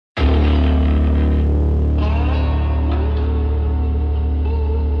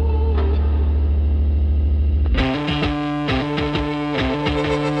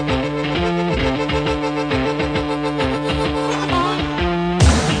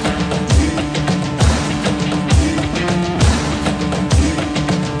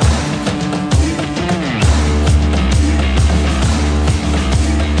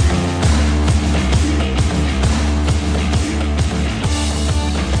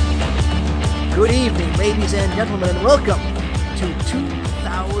Good evening, ladies and gentlemen, and welcome to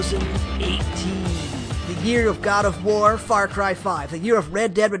 2018, the year of God of War, Far Cry 5, the year of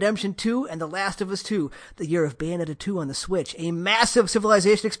Red Dead Redemption 2, and The Last of Us 2, the year of Bayonetta 2 on the Switch, a massive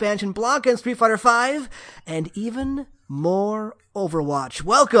Civilization expansion, Blanca and Street Fighter 5, and even more Overwatch.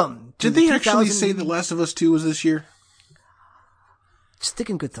 Welcome to Did they actually say The Last of Us 2 was this year? Just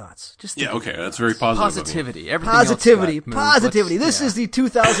thinking good thoughts. Okay, that's very positive. Positivity. Positivity. This is the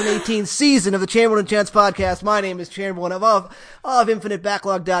 2018 season of the Chamberlain Chance podcast. My name is Chamberlain of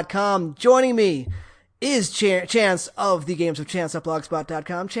InfiniteBacklog.com. Joining me is Chance of the Games of Chance at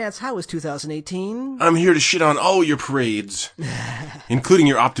Blogspot.com. Chance, how was 2018? I'm here to shit on all your parades, including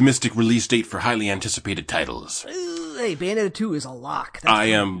your optimistic release date for highly anticipated titles. Hey, Bayonetta 2 is a lock.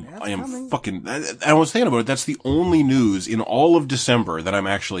 I was thinking about it. That's the only news in all of December that I'm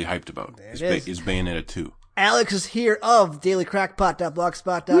actually hyped about. Is Bayonetta 2. Alex is here of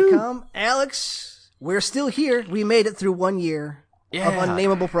dailycrackpot.blogspot.com. Alex, we're still here. We made it through 1 year of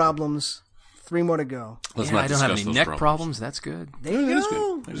unnameable problems. 3 more to go. I don't have any neck problems. That's good. There you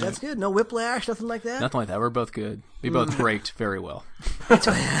go. That's good. No whiplash, nothing like that? Nothing like that. We're both good. We both braked very well.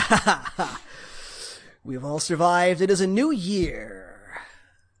 We've all survived. It is a new year.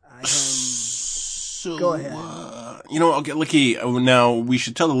 Go ahead. Lucky, now we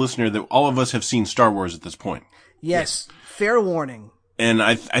should tell the listener that all of us have seen Star Wars at this point. Yes. Fair warning. And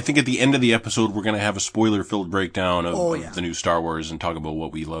I think at the end of the episode, we're going to have a spoiler-filled breakdown of the new Star Wars and talk about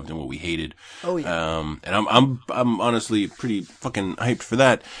what we loved and what we hated. Oh, yeah. And I'm honestly pretty fucking hyped for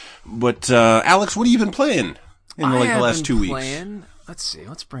that. But, Alex, what have you been playing in the last 2 weeks? Let's see.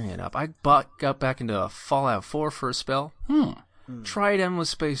 Let's bring it up. I got back into Fallout 4 for a spell. Tried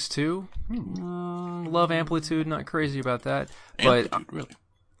Endless Space 2. Love Amplitude. Not crazy about that. Amplitude, really?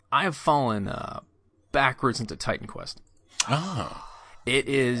 I have fallen backwards into Titan Quest. Ah. It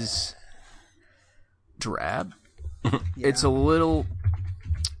is drab. Yeah. It's a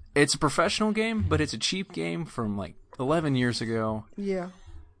professional game, but it's a cheap game from like 11 years ago. Yeah.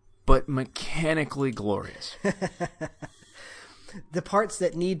 But mechanically glorious. The parts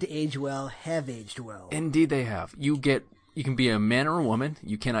that need to age well have aged well. Indeed they have. You can be a man or a woman.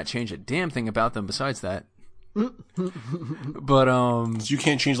 You cannot change a damn thing about them besides that. But So you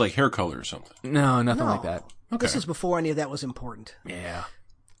can't change like hair color or something? No, nothing like that. Okay. This is before any of that was important. Yeah.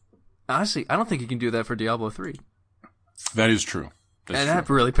 Honestly, I don't think you can do that for Diablo 3. That is true. That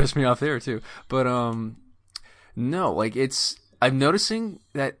really pissed me off there too. But no, like I'm noticing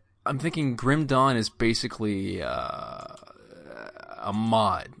that I'm thinking Grim Dawn is basically a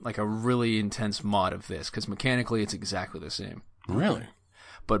mod, like a really intense mod of this, because mechanically it's exactly the same. Really?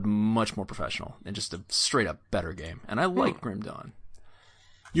 But much more professional and just a straight up better game. And I like Grim Dawn.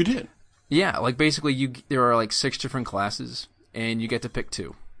 You did? Yeah, like basically there are like 6 different classes and you get to pick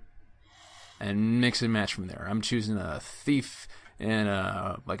 2 and mix and match from there. I'm choosing a thief and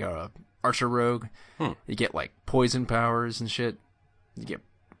a archer rogue. You get like poison powers and shit.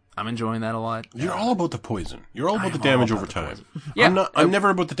 I'm enjoying that a lot. You're all about the poison. You're all about the damage over time. Yeah. I'm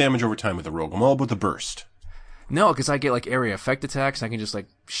never about the damage over time with the rogue. I'm all about the burst. No, because I get like area effect attacks. I can just like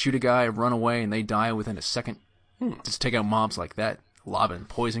shoot a guy, run away, and they die within a second. Just take out mobs like that. Lobbing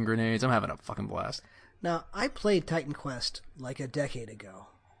poison grenades. I'm having a fucking blast. Now, I played Titan Quest like a decade ago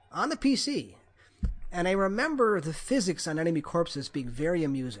on the PC, and I remember the physics on enemy corpses being very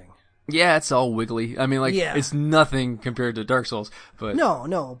amusing. Yeah, it's all wiggly. I mean, It's nothing compared to Dark Souls. But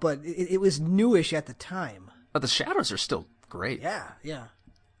No, but it was newish at the time. But the shadows are still great. Yeah.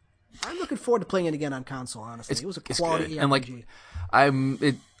 I'm looking forward to playing it again on console, honestly. It was a quality RPG.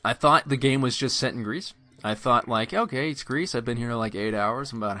 And I thought the game was just set in Greece. I thought, okay, it's Greece. I've been here 8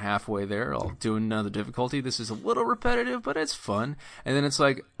 hours. I'm about halfway there. I'll do another difficulty. This is a little repetitive, but it's fun. And then it's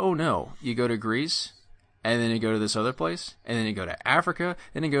like, oh no, you go to Greece, and then you go to this other place, and then you go to Africa,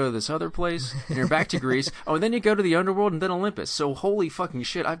 then you go to this other place, and you're back to Greece. Oh, and then you go to the underworld and then Olympus. So holy fucking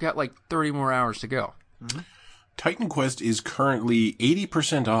shit, I've got 30 more hours to go. Mm-hmm. Titan Quest is currently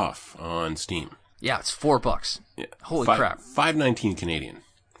 80% off on Steam. Yeah, it's $4. Yeah. Holy crap. $5.19 Canadian.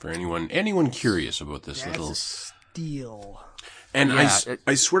 For anyone curious about this That's little a steal. And yeah,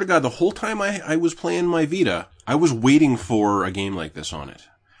 I swear to God, the whole time I was playing my Vita, I was waiting for a game like this on it.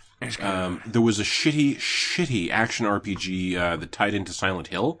 There was a shitty action RPG that tied into Silent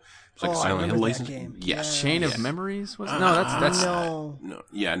Hill. It was like a Silent Hill license. Game. Yes. Chain of Memories? Was it? No, that's no.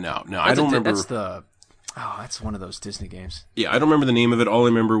 I don't remember. That's one of those Disney games. Yeah, I don't remember the name of it. All I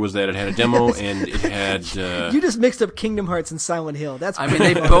remember was that it had a demo and it had... You just mixed up Kingdom Hearts and Silent Hill. I mean,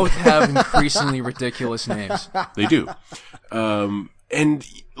 they both have increasingly ridiculous names. They do. And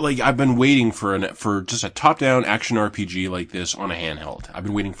like I've been waiting for just a top-down action RPG like this on a handheld. I've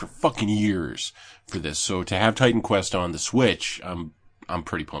been waiting for fucking years for this. So to have Titan Quest on the Switch, I'm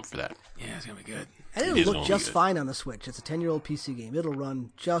pretty pumped for that. Yeah, it's gonna be good. And it'll look just fine on the Switch. It's a 10-year-old PC game. It'll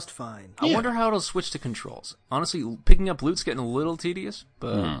run just fine. I wonder how it'll switch to controls. Honestly, picking up loot's getting a little tedious,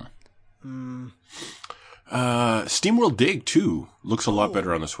 but SteamWorld Dig 2 looks a lot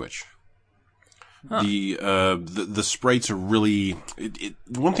better on the Switch. Huh. The sprites are really,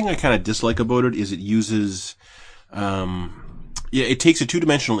 one thing I kind of dislike about it is it uses, it takes a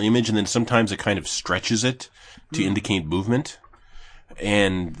two-dimensional image and then sometimes it kind of stretches it to indicate movement.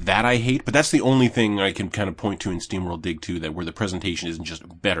 And that I hate, but that's the only thing I can kind of point to in SteamWorld Dig 2 where the presentation isn't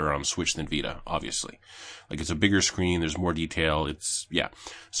just better on Switch than Vita, obviously. Like it's a bigger screen, there's more detail,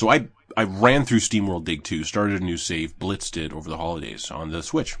 So I ran through SteamWorld Dig 2, started a new save, blitzed it over the holidays on the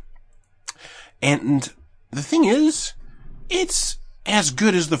Switch. And the thing is, it's as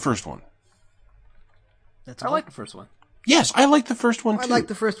good as the first one. I like the first one. Yes, I like the first one too. I like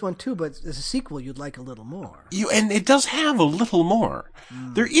the first one too, but as a sequel, you'd like a little more. And it does have a little more.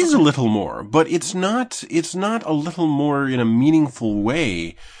 There is a little more, but it's not a little more in a meaningful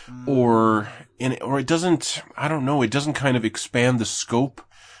way, or it doesn't, I don't know, it doesn't kind of expand the scope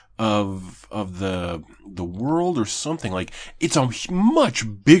of the world or something. Like, it's a much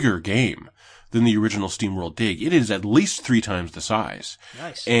bigger game than the original SteamWorld Dig. It is at least 3 times the size.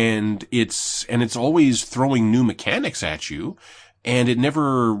 Nice. And it's always throwing new mechanics at you, and it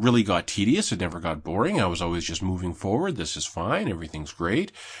never really got tedious. It never got boring. I was always just moving forward. This is fine. Everything's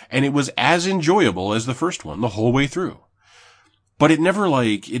great. And it was as enjoyable as the first one the whole way through. But it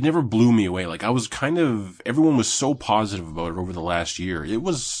never blew me away. Like, everyone was so positive about it over the last year. It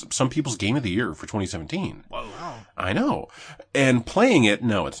was some people's game of the year for 2017. Wow. I know. And playing it,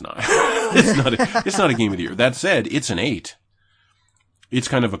 no, it's not. It's not a game of the year. That said, it's an 8. It's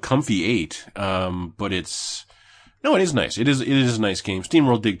kind of a comfy 8. But it is nice. It is a nice game.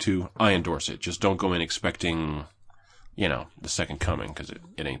 SteamWorld Dig 2, I endorse it. Just don't go in expecting, the second coming, because it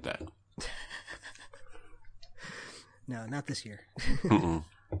ain't that. No, not this year.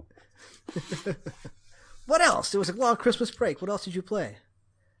 What else? There was a long Christmas break. What else did you play?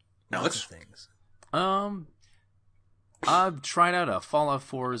 Alex? Things. I've tried out Fallout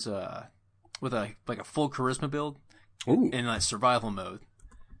 4's with a full charisma build. Ooh. In survival mode.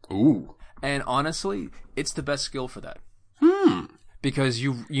 Ooh. And honestly, it's the best skill for that. Because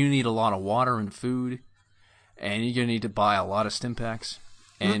you need a lot of water and food, and you're gonna need to buy a lot of stim packs.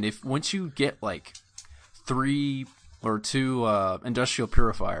 And once you get 3 or 2 industrial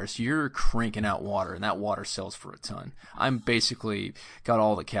purifiers, you're cranking out water, and that water sells for a ton. I'm basically got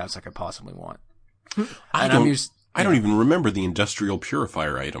all the caps I could possibly want. I don't even remember the industrial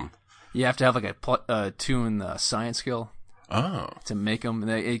purifier item. You have to have a 2 in the science skill to make them.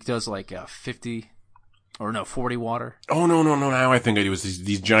 It does 50 or 40 water. Oh, no. Now I think I do is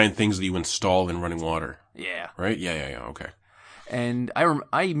these giant things that you install in running water. Yeah. Right? Yeah. Okay. And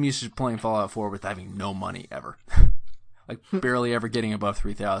I'm used to playing Fallout 4 with having no money ever. Barely ever getting above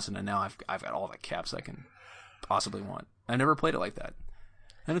 3,000, and now I've got all the caps I can possibly want. I never played it like that.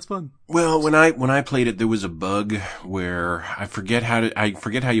 And it's fun. Well, when I played it, there was a bug where I forget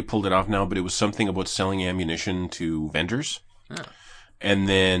how you pulled it off now, but it was something about selling ammunition to vendors. Yeah. And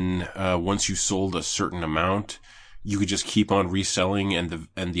then once you sold a certain amount, you could just keep on reselling, and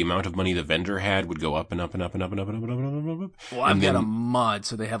the amount of money the vendor had would go up and up and up and up and up and up and up and up and up. Well, I've got a mod,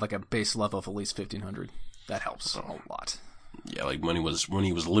 so they have a base level of at least 1,500. That helps a lot. Yeah, money was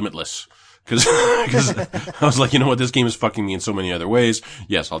limitless. Because I was like, you know what, this game is fucking me in so many other ways.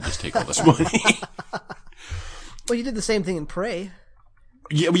 Yes, I'll just take all this money. Well, you did the same thing in Prey.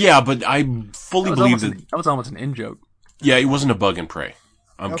 Yeah, but I fully believe that was almost an in-joke. Yeah, it wasn't a bug in Prey.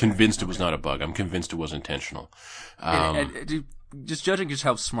 I'm convinced it was not a bug. I'm convinced it was intentional. Just judging just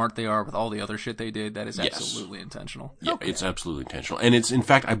how smart they are with all the other shit they did, that is absolutely intentional. Yeah, it's absolutely intentional. And it's, in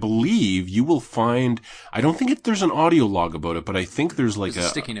fact, I believe you will find, I don't think there's an audio log about it, but I think there's a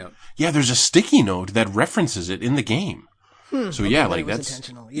sticky note. Yeah, there's a sticky note that references it in the game. So that that's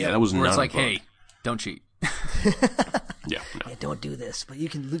intentional. Yeah, that was where not it's a bug. hey, don't cheat. Yeah, don't do this, but you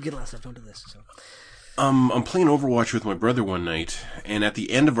can get a lot of stuff. Don't do this. So. I'm playing Overwatch with my brother one night, and at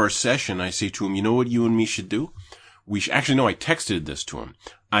the end of our session, I say to him, you know what you and me should do? Actually, no, I texted this to him.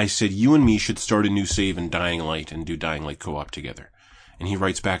 I said, you and me should start a new save in Dying Light and do Dying Light co-op together. And he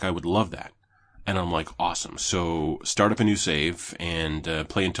writes back, I would love that. And I'm like, awesome. So start up a new save and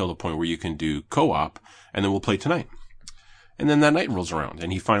play until the point where you can do co-op, and then we'll play tonight. And then that night rolls around,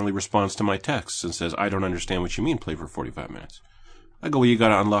 and he finally responds to my text and says, I don't understand what you mean, play for 45 minutes. I go, well, you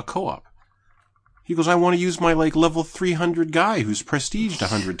gotta unlock co-op. He goes, I want to use my, like, level 300 guy who's prestiged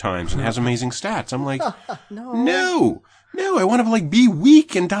 100 times and has amazing stats. I'm like, no, I want to, like, be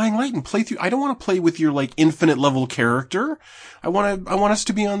weak in Dying Light and play through. I don't want to play with your, like, infinite level character. I want us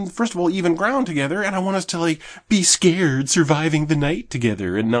to be on, first of all, even ground together, and I want us to, like, be scared surviving the night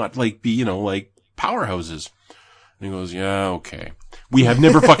together and not, like, be, like, powerhouses. And he goes, yeah, okay. We have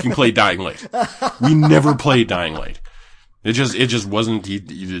never fucking played Dying Light. We never played Dying Light. It just wasn't,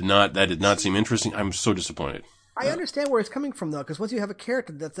 that did not seem interesting. I'm so disappointed. I understand where it's coming from, though, because once you have a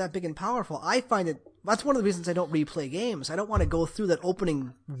character that's that big and powerful, I find that's one of the reasons I don't replay games. I don't want to go through that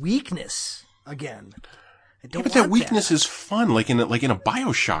opening weakness again. But that weakness is fun, like in a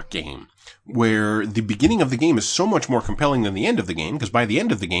BioShock game, where the beginning of the game is so much more compelling than the end of the game, because by the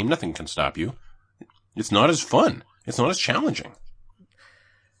end of the game, nothing can stop you. It's not as fun. It's not as challenging.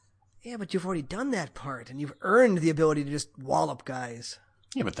 Yeah, but you've already done that part, and you've earned the ability to just wallop guys.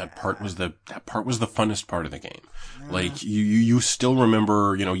 Yeah, but that part was the funnest part of the game. Like you still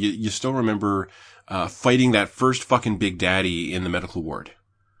remember, you still remember fighting that first fucking Big Daddy in the medical ward.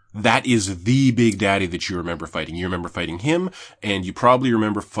 That is the Big Daddy that you remember fighting. You remember fighting him, and you probably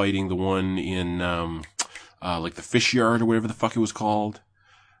remember fighting the one in like the fish yard or whatever the fuck it was called.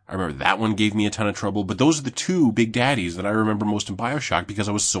 I remember that one gave me a ton of trouble, but those are the two Big Daddies that I remember most in BioShock because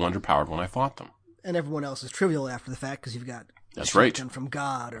I was so underpowered when I fought them. And everyone else is trivial after the fact because you've got that's right from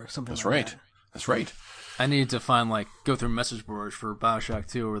God or something. That's like right. That. That's right. I need to find go through message boards for BioShock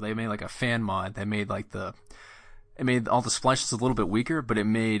 2 where they made like a fan mod. They made it made all the splashes a little bit weaker, but it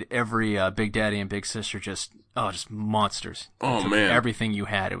made every Big Daddy and Big Sister just monsters. Oh man, everything you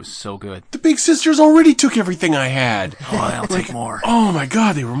had, it was so good. The Big Sisters already took everything I had. Oh, I'll take more. Oh my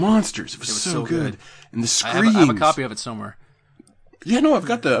god, they were monsters. It was so good. And the screams. I have a copy of it somewhere. Yeah, no, I've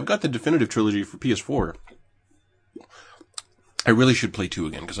got the definitive trilogy for PS4. I really should play 2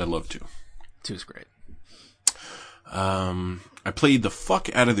 again because I love 2. 2 is great. I played the fuck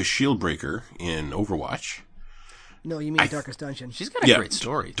out of the Shieldbreaker in Overwatch. No, you mean Darkest Dungeon. She's got a great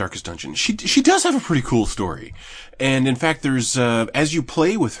story. Darkest Dungeon. She does have a pretty cool story. And in fact, there's, as you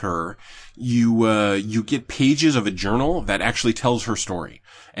play with her, you get pages of a journal that actually tells her story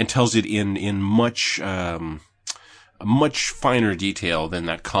and tells it in much finer detail than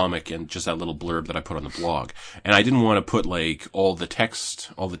that comic and just that little blurb that I put on the blog. And I didn't want to put like all the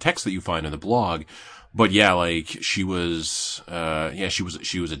text that you find in the blog. But yeah, like she was a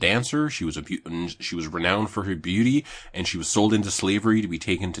dancer. She was renowned for her beauty, and she was sold into slavery to be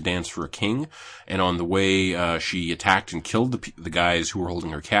taken to dance for a king. And on the way, she attacked and killed the guys who were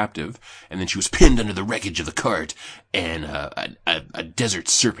holding her captive. And then she was pinned under the wreckage of the cart, and a desert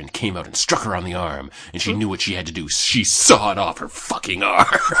serpent came out and struck her on the arm. And she knew what she had to do. She sawed off her fucking arm.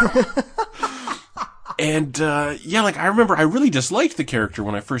 And, like, I remember I really disliked the character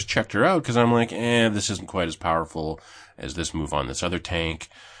when I first checked her out, because I'm like, this isn't quite as powerful as this move on this other tank.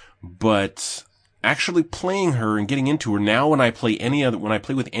 But actually playing her and getting into her now when I play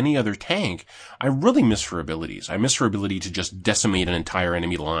with any other tank, I really miss her abilities. I miss her ability to just decimate an entire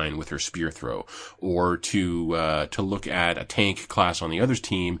enemy line with her spear throw, or to look at a tank class on the other's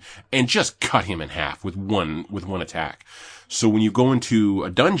team and just cut him in half with one attack. So when you go into a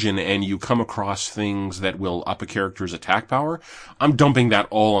dungeon and you come across things that will up a character's attack power, I'm dumping that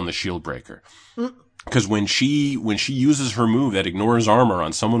all on the Shieldbreaker. Because when she uses her move that ignores armor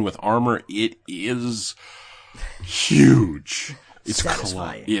on someone with armor, it is huge. It's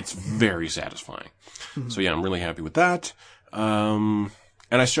satisfying. It's very satisfying. So yeah, I'm really happy with that. And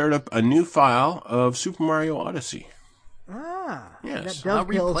I started up a new file of Super Mario Odyssey. Yes. That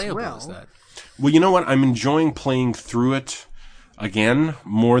dovetails well. Is that? Well, you know what? I'm enjoying playing through it again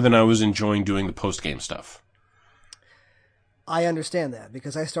more than I was enjoying doing the post-game stuff. I understand that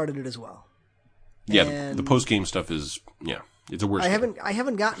because I started it as well. Yeah, and the post-game stuff is, it's a worse. I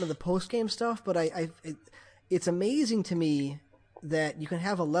haven't gotten to the post-game stuff, but it's amazing to me that you can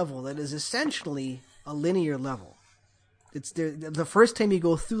have a level that is essentially a linear level. It's the first time you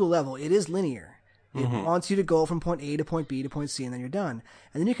go through the level, it is linear. It wants you to go from point A to point B to point C, and then you're done.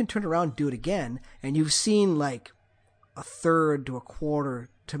 And then you can turn around and do it again, and you've seen like a third to a quarter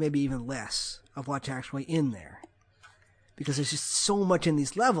to maybe even less of what's actually in there. Because there's just so much in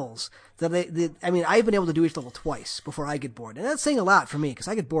these levels that I've been able to do each level twice before I get bored. And that's saying a lot for me, because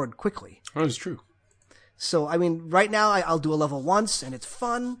I get bored quickly. Oh, that's true. So, right now I'll do a level once, and it's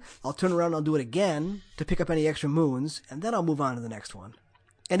fun. I'll turn around and I'll do it again to pick up any extra moons, and then I'll move on to the next one.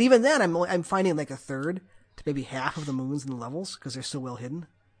 And even then, I'm finding like a third to maybe half of the moons in the levels because they're so well hidden.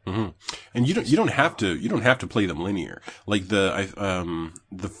 And you don't have to play them linear. Like the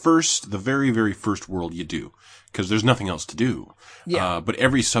very, very first world you do, because there's nothing else to do. Yeah. But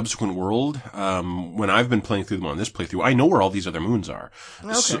every subsequent world, when I've been playing through them on this playthrough, I know where all these other moons are.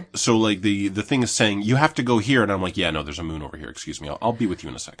 Okay. So like the thing is saying you have to go here, and I'm like, yeah, no, there's a moon over here. Excuse me. I'll be with you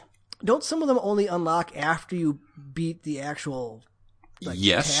in a second. Don't some of them only unlock after you beat the actual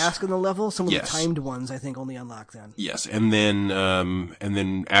task in the level? Some of the timed ones, I think, only unlock then. Yes, and then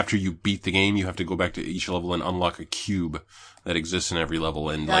after you beat the game, you have to go back to each level and unlock a cube that exists in every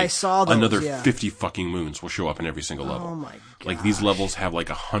level, and I saw those, another 50 fucking moons will show up in every single level. Oh my god! Like these levels have like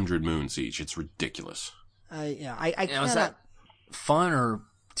 100 moons each. It's ridiculous. I cannot. Is that fun or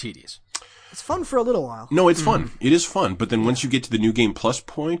tedious? It's fun for a little while. No, it's fun. It is fun. But then once you get to the New Game Plus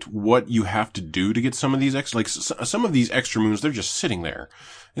point, what you have to do to get some of these some of these extra moons, they're just sitting there.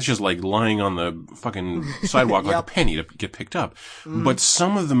 It's just like lying on the fucking sidewalk like a penny to get picked up. But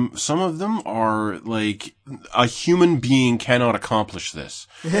some of them are like a human being cannot accomplish this.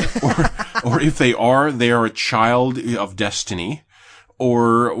 or if they are a child of destiny.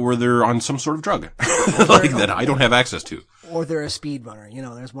 Or they're on some sort of drug like that I don't have access to. Or they're a speedrunner.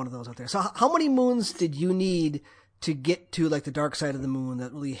 There's one of those out there. So how many moons did you need to get to like the dark side of the moon,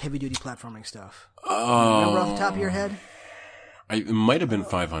 that really heavy duty platforming stuff? Remember off the top of your head? It might have been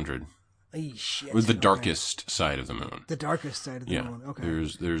 500. Shit. It was the darkest side of the moon. The darkest side of the moon. Okay.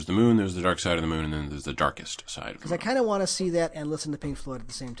 There's the moon, there's the dark side of the moon, and then there's the darkest side of the moon. Because I kind of want to see that and listen to Pink Floyd at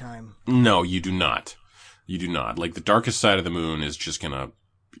the same time. No, you do not. You do not. Like the darkest side of the moon is just gonna.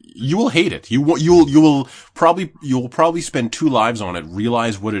 You will hate it. You will probably spend 2 lives on it,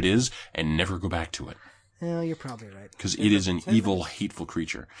 realize what it is, and never go back to it. Yeah, you're probably right. Because it is an evil, hateful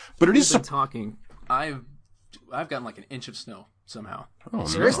creature. But it is. Talking. I've gotten like an inch of snow somehow. Oh,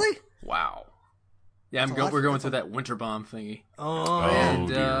 seriously? No. Wow. Yeah, we're going through that winter bomb thingy. Oh,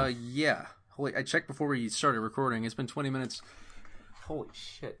 and yeah. Holy, I checked before we started recording. It's been 20 minutes. Holy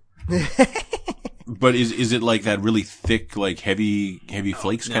shit. But is it like that really thick, like heavy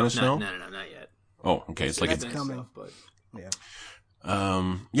flakes kind of snow? No, not yet. Oh, okay. It's like it's coming. Stuff, but... Yeah.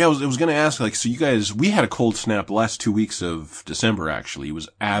 Yeah, I was going to ask, like, so you guys, we had a cold snap the last 2 weeks of December, actually. It was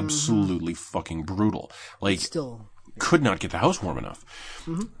absolutely fucking brutal. Like, could not get the house warm enough.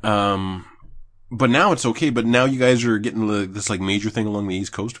 But now it's okay, but now you guys are getting this, like, major thing along the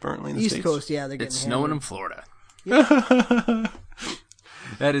East Coast, apparently, in the States? East Coast, yeah. They're getting It's snowing in Florida. Yeah.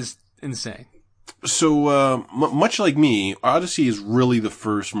 That is insane. So, much like me, Odyssey is really the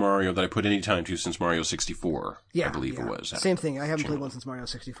first Mario that I put any time to since Mario 64, I believe it was. Same thing. I haven't played one since Mario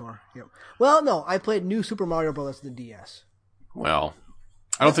 64. Yep. Well, no, I played New Super Mario Bros. The DS. Well,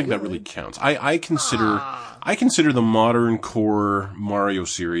 I don't think that really counts. I consider the modern core Mario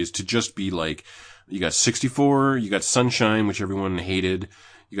series to just be like, you got 64, you got Sunshine, which everyone hated,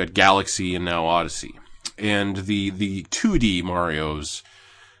 you got Galaxy, and now Odyssey. And the 2D Marios,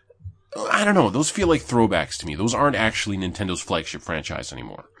 I don't know, those feel like throwbacks to me. Those aren't actually Nintendo's flagship franchise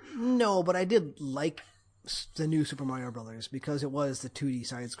anymore. No, but I did like the New Super Mario Brothers because it was the 2D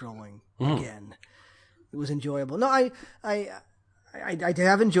side-scrolling again. It was enjoyable. No, I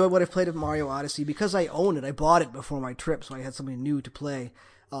have enjoyed what I've played of Mario Odyssey because I own it. I bought it before my trip, so I had something new to play.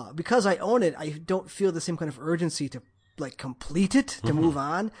 Because I own it, I don't feel the same kind of urgency to like complete it, to move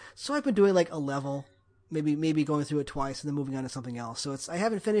on. So I've been doing like a level, maybe going through it twice and then moving on to something else. So I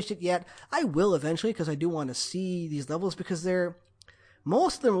haven't finished it yet. I will eventually because I do want to see these levels because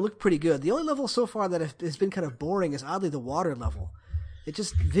most of them look pretty good. The only level so far that has been kind of boring is oddly the water level. It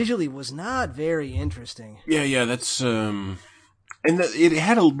just visually was not very interesting. Yeah, that's it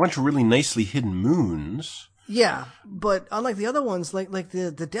had a bunch of really nicely hidden moons. Yeah, but unlike the other ones, like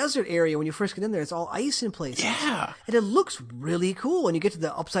the desert area, when you first get in there, it's all ice in places. Yeah. And it looks really cool when you get to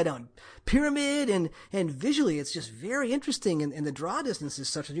the upside down pyramid, and visually it's just very interesting, and the draw distance is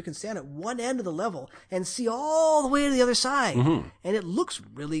such that you can stand at one end of the level and see all the way to the other side. And it looks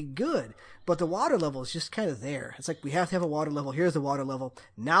really good. But the water level is just kind of there. It's like, we have to have a water level. Here's the water level.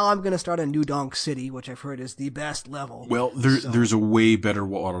 Now I'm going to start a New Donk City, which I've heard is the best level. Well, there's a way better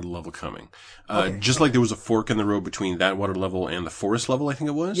water level coming. Just like there was a fork in the road between that water level and the forest level, I think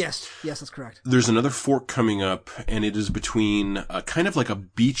it was. Yes, that's correct. There's another fork coming up, and it is between kind of like a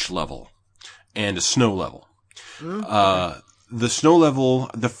beach level and a snow level. The snow level,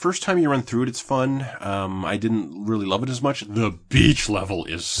 the first time you run through it, it's fun. I didn't really love it as much. The beach level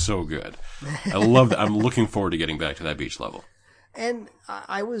is so good. I love that. I'm looking forward to getting back to that beach level. And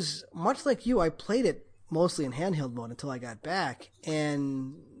I was, much like you, I played it mostly in handheld mode until I got back,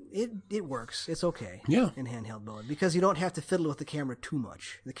 and it works. It's okay in handheld mode, because you don't have to fiddle with the camera too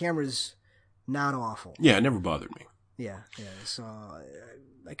much. The camera's not awful. Yeah, it never bothered me. Yeah. So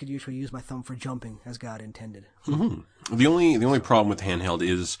I could usually use my thumb for jumping as God intended. The only problem with handheld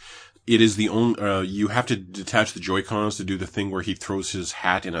is it is the only you have to detach the Joy-Cons to do the thing where he throws his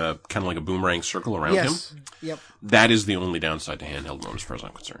hat in a kind of like a boomerang circle around him. Yep. That is the only downside to handheld mode as far as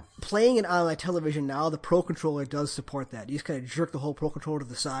I'm concerned. Playing it on my television now, the Pro Controller does support that. You just kind of jerk the whole Pro Controller to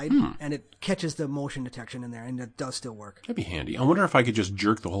the side, and it catches the motion detection in there, and it does still work. That'd be handy. I wonder if I could just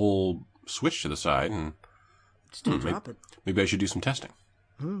jerk the whole Switch to the side and Just do drop it. maybe I should do some testing.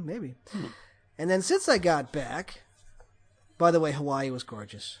 Maybe. And then since I got back, by the way, Hawaii was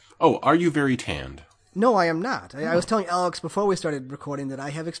gorgeous. Oh, are you very tanned? No, I am not. I was telling Alex before we started recording that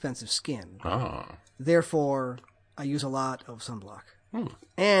I have expensive skin. Ah. Therefore, I use a lot of sunblock.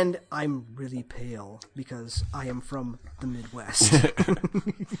 And I'm really pale because I am from the Midwest.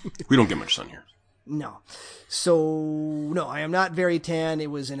 We don't get much sun here. No. So, no, I am not very tan.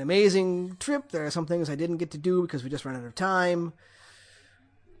 It was an amazing trip. There are some things I didn't get to do because we just ran out of time.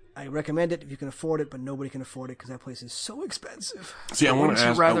 I recommend it if you can afford it, but nobody can afford it because that place is so expensive. See, I want to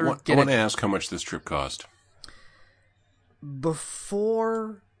ask. I want get to ask how much this trip cost.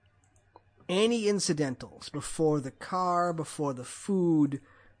 Before any incidentals, before the car, before the food,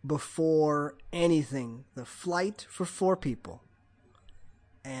 before anything, the flight for 4 people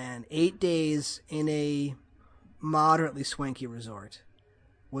and 8 days in a moderately swanky resort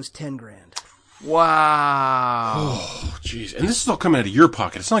was $10,000. Wow. Oh, jeez. And this is all coming out of your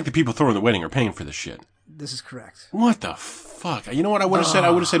pocket. It's not like the people throwing the wedding are paying for this shit. This is correct. What the fuck? You know what I would have said? I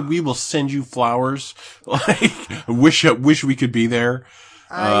would have said, we will send you flowers. Like, I wish we could be there.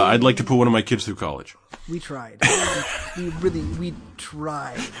 I'd like to put one of my kids through college. We tried. we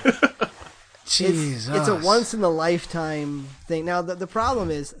tried. Jesus. It's a once-in-a-lifetime thing. Now, the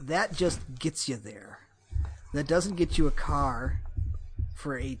problem is that just gets you there. That doesn't get you a car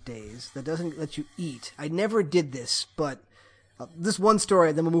for 8 days. That doesn't let you eat. I never did this, but this one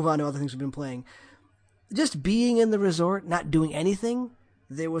story, then we'll move on to other things we've been playing. Just being in the resort, not doing anything,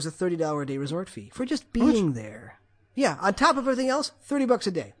 there was a $30 a day resort fee for just being there. Yeah, on top of everything else, $30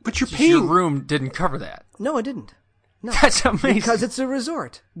 a day. But you're Your paying. room didn't cover that. No, it didn't. No, That's amazing. because it's a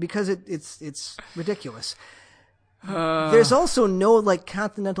resort. Because it's ridiculous. There's also no like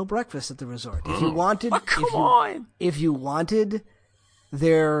continental breakfast at the resort. If you wanted, if you wanted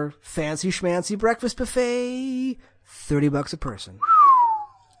their fancy schmancy breakfast buffet, $30 a person.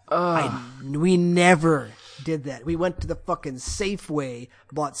 We never did that. We went to the fucking Safeway,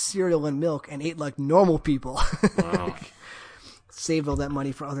 bought cereal and milk, and ate like normal people. Wow. Saved all that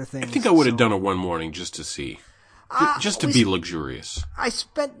money for other things. I think I would have done it one morning just to see. Just to be luxurious. I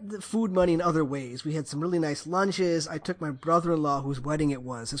spent the food money in other ways. We had some really nice lunches. I took my brother-in-law, whose wedding it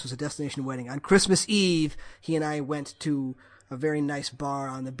was. This was a destination wedding. On Christmas Eve, he and I went to a very nice bar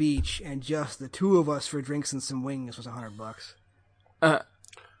on the beach, and just the two of us for drinks and some wings was $100.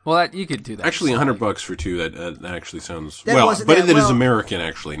 Well, you could do that. Actually, $100 for two. That actually sounds That well, wasn't but that it is well. American.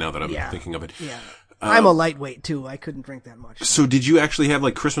 Actually, now that I'm thinking of it. Yeah. I'm a lightweight, too. I couldn't drink that much. So, did you actually have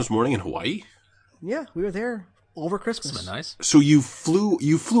like Christmas morning in Hawaii? Yeah, we were there over Christmas. That's nice. So you flew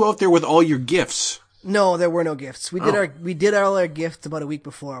out there with all your gifts. No, there were no gifts. We did all our gifts about a week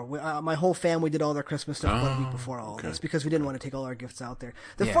before. My whole family did all their Christmas stuff about a week before all of this because we didn't want to take all our gifts out there.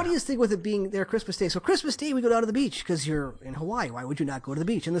 The funniest thing with it being their Christmas Day. So Christmas Day we go down to the beach because you're in Hawaii. Why would you not go to the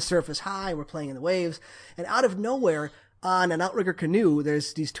beach? And the surf is high. We're playing in the waves, and out of nowhere on an outrigger canoe,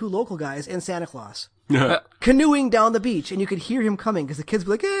 there's these 2 local guys and Santa Claus. Canoeing down the beach, and you could hear him coming because the kids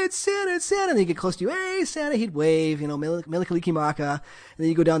were like, "Hey, it's Santa, it's Santa!" And he'd get close to you, "Hey, Santa!" He'd wave, Melikaliki Maka, and then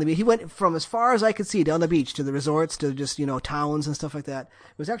you go down the beach. He went from as far as I could see down the beach to the resorts to just towns and stuff like that.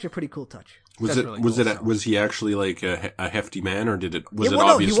 It was actually a pretty cool touch. Was he actually like a hefty man, or was it no,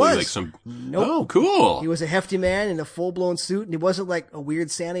 obviously he was. like some? Nope. Oh, cool. He was a hefty man in a full blown suit, and he wasn't like a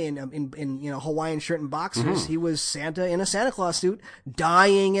weird Santa in Hawaiian shirt and boxers. He was Santa in a Santa Claus suit,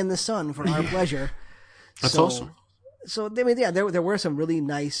 dying in the sun for our pleasure. That's awesome. So, I mean, yeah, there were some really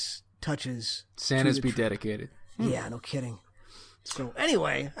nice touches. Santas be dedicated. Yeah, no kidding. So,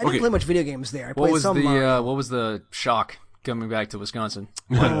 anyway, I didn't play much video games there. I What played was some what was the shock coming back to Wisconsin?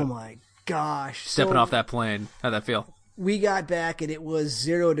 Oh, my gosh. Stepping off that plane. How'd that feel? We got back, and it was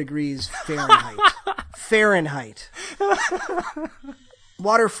 0 degrees Fahrenheit. Fahrenheit.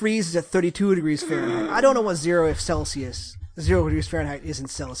 Water freezes at 32 degrees Fahrenheit. I don't know what 0 degrees Fahrenheit isn't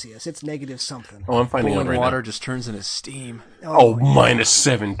Celsius. It's negative something. Oh, I'm finding out Boiling right water now. just turns into steam. Oh, minus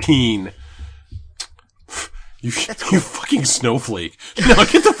 17. You fucking snowflake. No,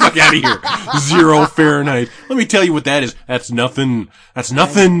 get the fuck out of here. 0 Fahrenheit. Let me tell you what that is. That's nothing. That's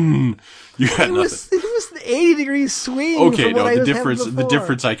nothing. You got nothing. It was the 80 degrees swing. Okay, from what I no, was the having difference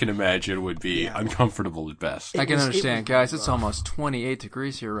before. I can imagine would be uncomfortable at best. I can was- understand, guys. It's almost 28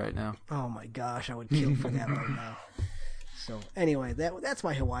 degrees here right now. Oh my gosh, I would kill for that right now. So anyway, that's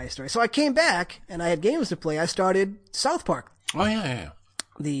my Hawaii story. So I came back and I had games to play. I started South Park, Oh yeah.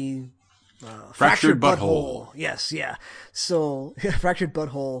 the Fractured Butthole. Yes, yeah. So Fractured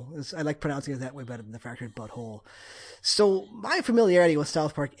Butthole. I like pronouncing it that way better than the Fractured Butthole. So my familiarity with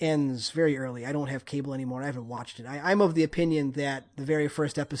South Park ends very early. I don't have cable anymore. I haven't watched it. I'm of the opinion that the very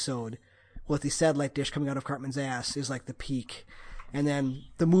first episode with the satellite dish coming out of Cartman's ass is like the peak. And then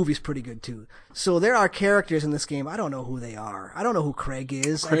the movie's pretty good too. So there are characters in this game. I don't know who they are. I don't know who Craig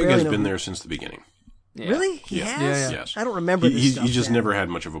is. Craig I barely has know been who- there since the beginning. Yeah. Really? He Yeah. has? Yeah. Yes. I don't remember this stuff. He just then. never had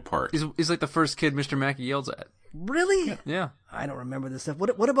much of a part. He's like the first kid Mr. Mackey yells at. Really? Yeah. I don't remember this stuff. What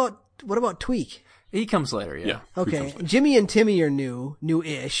about Tweak? He comes later, yeah. Yeah. Okay, Jimmy and Timmy are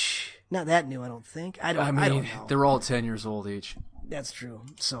new-ish. Not that new, I don't think. I don't know. they're all 10 years old each. That's true.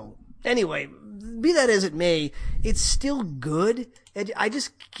 So anyway, be that as it may, it's still good. And I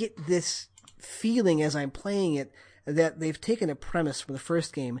just get this feeling as I'm playing it that they've taken a premise from the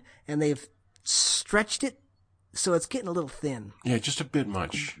first game and they've stretched it so it's getting a little thin. Yeah, just a bit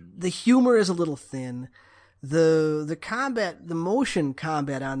much. The humor is a little thin. The combat, the motion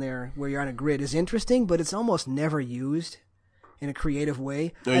combat on there where you're on a grid is interesting, but it's almost never used in a creative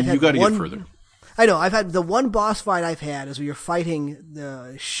way. You got to get further. I know. I've had the one boss fight I've had is where you're fighting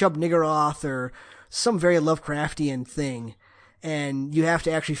the Shub Niggurath or some very Lovecraftian thing, and you have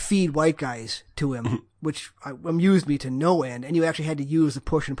to actually feed white guys to him, which amused me to no end. And you actually had to use the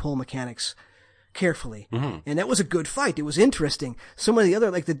push and pull mechanics carefully, and that was a good fight. It was interesting. Some of the other,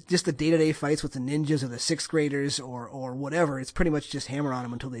 like just the day-to-day fights with the ninjas or the sixth graders or whatever, it's pretty much just hammer on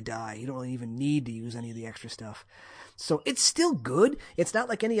them until they die. You don't really even need to use any of the extra stuff. So it's still good. It's not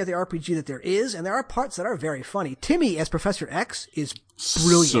like any other RPG that there is, and there are parts that are very funny. Timmy as Professor X is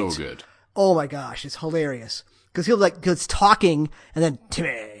brilliant. So good. Oh my gosh, it's hilarious. Because he's talking, and then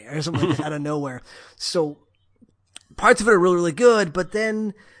Timmy, or something like that out of nowhere. So parts of it are really, really good, but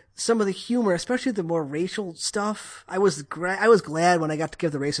then some of the humor, especially the more racial stuff, I was glad when I got to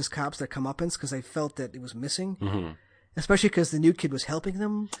give the racist cops their comeuppance, because I felt that it was missing. Mm-hmm. Especially because the new kid was helping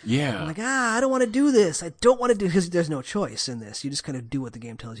them. Yeah. I'm like, I don't want to do this. I don't want to do, because there's no choice in this. You just kind of do what the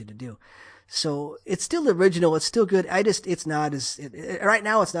game tells you to do. So it's still original. It's still good. It's not as, right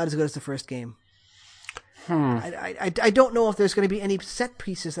now it's not as good as the first game. I don't know if there's going to be any set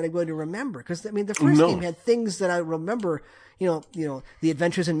pieces that I'm going to remember. Because, I mean, the first game had things that I remember, you know, the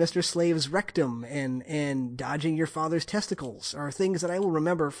adventures in Mr. Slave's rectum and dodging your father's testicles are things that I will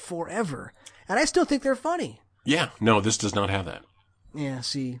remember forever. And I still think they're funny. Yeah. No, this does not have that. Yeah,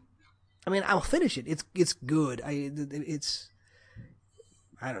 see. I mean, I'll finish it. It's good. I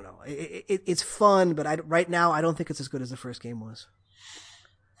don't know. It's fun, but right now I don't think it's as good as the first game was.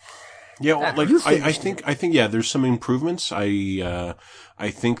 Yeah, well, like I think yeah, there's some improvements. I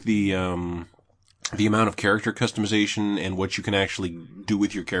think the amount of character customization and what you can actually do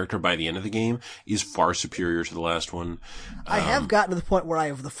with your character by the end of the game is far superior to the last one. I have gotten to the point where I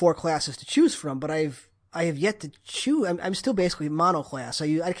have the 4 classes to choose from, but I have yet to choose. I'm still basically monoclass.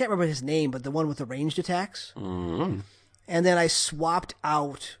 I can't remember his name, but the one with the ranged attacks. Mm-hmm. And then I swapped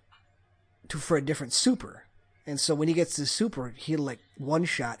out for a different super. And so when he gets the super, he'll like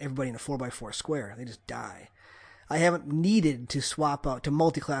one-shot everybody in a 4x4 square. They just die. I haven't needed to swap out, to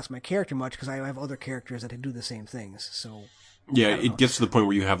multi-class my character much because I have other characters that do the same things. So yeah, it gets to the point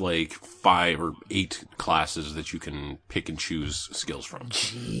where you have like 5 or 8 classes that you can pick and choose skills from.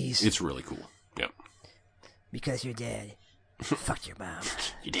 Jeez. It's really cool. Yeah. Because you're dead. Fuck your mom.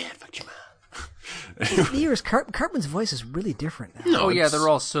 You're dead. Fuck your mom. Cartman's voice is really different now. No, yeah, they're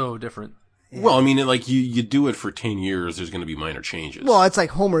all so different. Yeah. Well, I mean, like you do it for 10 years, there's going to be minor changes. Well, it's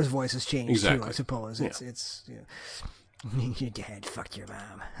like Homer's voice has changed Exactly. too, I suppose. It's you're dead. Fuck your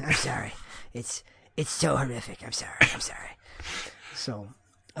mom. I'm sorry. It's so horrific. I'm sorry. So,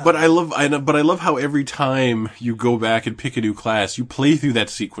 but I love how every time you go back and pick a new class, you play through that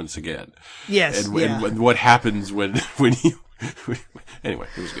sequence again. yes, And what happens when you anyway,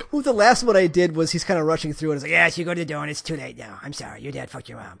 it was good. Well, the last one I did was he's kind of rushing through it. It's like, yeah, you go to the door and it's too late now. I'm sorry. Your dad fucked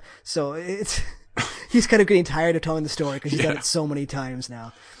your mom. So he's kind of getting tired of telling the story because he's done it so many times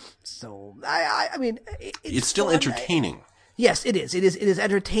now. So I mean, it's still fun. entertaining. Yes, it is. It is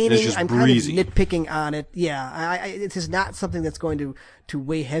entertaining. It's just I'm breezy. kind of nitpicking on it. Yeah, it is not something that's going to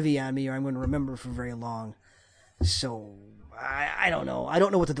weigh heavy on me or I'm going to remember for very long. So I don't know. I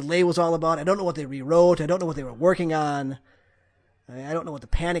don't know what the delay was all about. I don't know what they rewrote. I don't know what they were working on. I don't know what the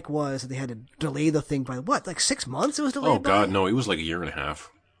panic was that they had to delay the thing by what, like 6 months it was delayed? Oh God, no, it was like a year and a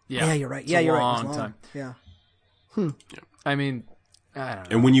half. Yeah, you're right. It's a you're right. long It was time. Yeah. I mean, I don't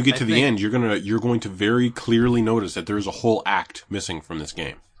know. And when you get to the end, you're going to very clearly notice that there is a whole act missing from this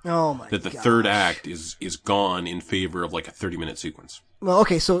game. Oh my god. That the third act is gone in favor of like a 30-minute sequence. Well,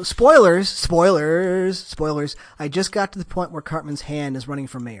 okay, so spoilers. I just got to the point where Cartman's hand is running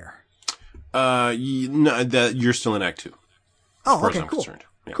for mayor. You're still in Act 2. Oh, as far okay, as I'm cool. concerned.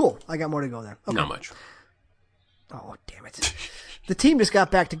 Yeah. Cool. I got more to go there. Okay. Not much. Oh, damn it. The team just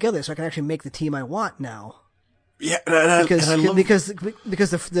got back together, so I can actually make the team I want now. Yeah, Because and I love... the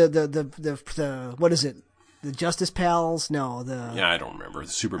what is it? The Justice Pals? No, Yeah, I don't remember.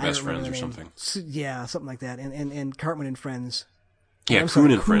 The Super Best Friends or something. Yeah, something like that. And Cartman and Friends. Yeah, Coon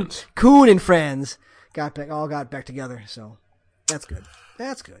and Friends. Coon and Friends got back together, so that's good.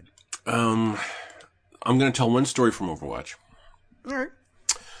 That's good. I'm going to tell one story from Overwatch. All right.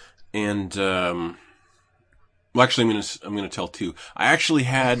 And well, actually, I'm going to tell two. I actually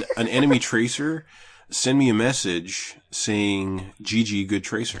had an enemy tracer send me a message saying "GG, good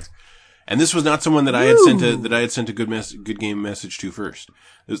tracer," and this was not someone that I had sent a good game message to first.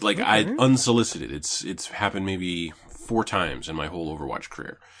 It was like I unsolicited. It's happened maybe 4 times in my whole Overwatch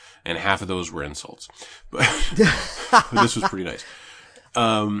career, and half of those were insults. But this was pretty nice.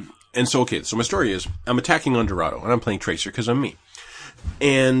 And so my story is I'm attacking on Dorado, and I'm playing Tracer because I'm me.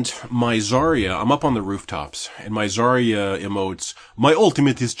 And my Zarya, I'm up on the rooftops, and my Zarya emotes, "My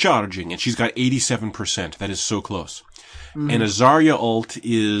ultimate is charging," and she's got 87%. That is so close. And a Zarya ult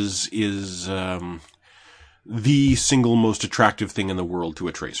is the single most attractive thing in the world to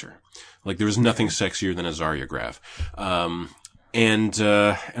a Tracer. Like, there is nothing sexier than a Zarya Grav. And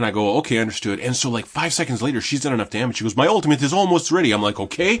I go, okay, understood. And so like 5 seconds later, she's done enough damage. She goes, "My ultimate is almost ready." I'm like,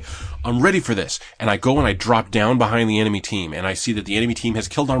 okay, I'm ready for this. And I go and I drop down behind the enemy team, and I see that the enemy team has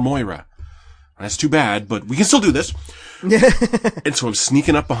killed our Moira. That's too bad, but we can still do this. And so I'm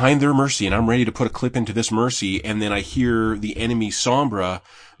sneaking up behind their Mercy, and I'm ready to put a clip into this Mercy, and then I hear the enemy Sombra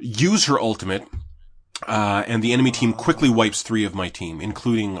use her ultimate, and the enemy team quickly wipes 3 of my team,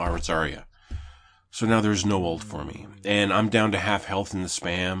 including our Zarya. So now there's no ult for me. And I'm down to half health in the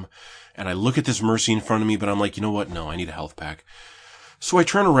spam. And I look at this Mercy in front of me, but I'm like, you know what? No, I need a health pack. So I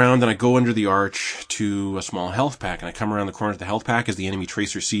turn around and I go under the arch to a small health pack. And I come around the corner to the health pack as the enemy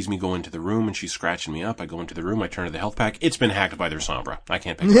Tracer sees me go into the room, and she's scratching me up. I go into the room, I turn to the health pack. It's been hacked by their Sombra. I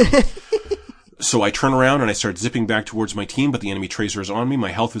can't pick it up. So I turn around and I start zipping back towards my team, but the enemy Tracer is on me.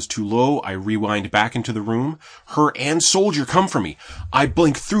 My health is too low. I rewind back into the room. Her and Soldier come for me. I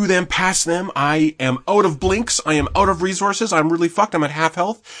blink through them, past them. I am out of blinks. I am out of resources. I'm really fucked. I'm at half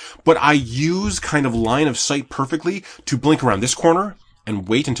health. But I use kind of line of sight perfectly to blink around this corner and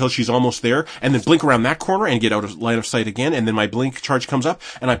wait until she's almost there, and then blink around that corner and get out of line of sight again, and then my blink charge comes up,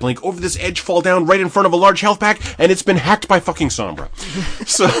 and I blink over this edge, fall down right in front of a large health pack, and it's been hacked by fucking Sombra.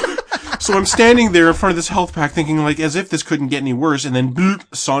 So I'm standing there in front of this health pack thinking, like, as if this couldn't get any worse, and then bloop,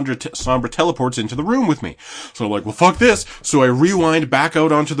 Sombra teleports into the room with me. So I'm like, well, fuck this. So I rewind back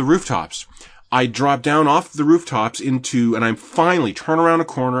out onto the rooftops. I drop down off the rooftops and I'm finally turn around a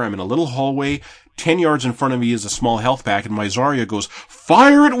corner. I'm in a little hallway. 10 yards in front of me is a small health pack, and my Zarya goes,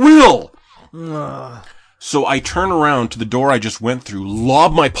 "Fire at will!" So I turn around to the door I just went through,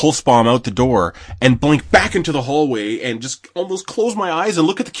 lob my pulse bomb out the door, and blink back into the hallway, and just almost close my eyes and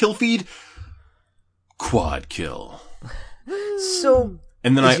look at the kill feed. Quad kill. So,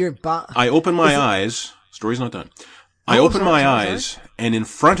 and then I open my eyes. Story's not done. I open my eyes, and in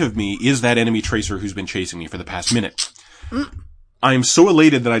front of me is that enemy Tracer who's been chasing me for the past minute. I'm so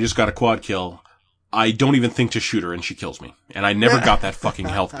elated that I just got a quad kill. I don't even think to shoot her, and she kills me. And I never got that fucking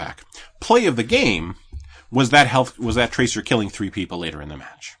health pack. Play of the game was that Tracer killing 3 people later in the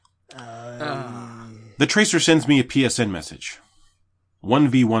match. The Tracer sends me a PSN message.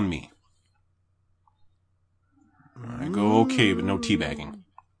 1v1 me. I go, okay, but no teabagging.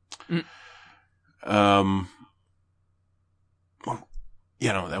 That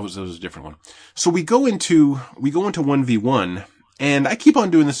was a different one. So we go into 1v1, and I keep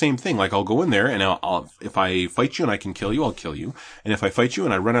on doing the same thing. Like, I'll go in there, and if I fight you and I can kill you, I'll kill you. And if I fight you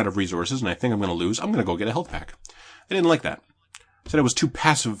and I run out of resources and I think I'm going to lose, I'm going to go get a health pack. They didn't like that. Said I was too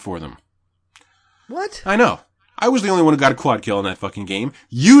passive for them. What? I know. I was the only one who got a quad kill in that fucking game.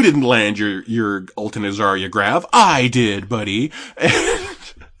 You didn't land your ultimate Zarya Grav. I did, buddy.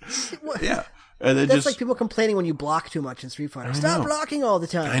 Yeah. That's like people complaining when you block too much in Street Fighter. Stop blocking all the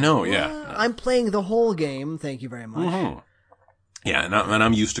time. I know, yeah. I'm playing the whole game. Thank you very much. Mm-hmm. Yeah, and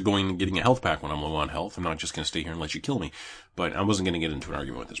I'm used to going and getting a health pack when I'm low on health. I'm not just going to stay here and let you kill me. But I wasn't going to get into an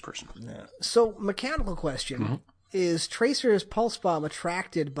argument with this person. Yeah. So, mechanical question. Is Tracer's pulse bomb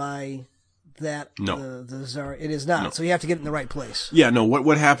attracted by that? No. The Zarya? It is not. No. So you have to get it in the right place. Yeah, no.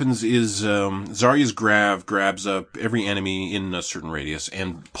 What happens is Zarya's Grav grabs up every enemy in a certain radius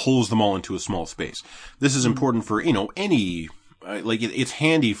and pulls them all into a small space. This is important for, any... it's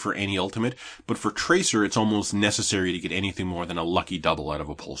handy for any ultimate, but for Tracer, it's almost necessary to get anything more than a lucky double out of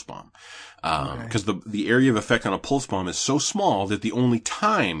a pulse bomb. Because the area of effect on a pulse bomb is so small that the only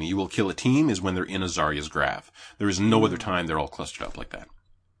time you will kill a team is when they're in a Zarya's Grav. There is no other time they're all clustered up like that.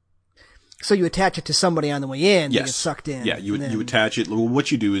 So you attach it to somebody on the way in, yes. They get sucked in. Yeah, you attach it. Well,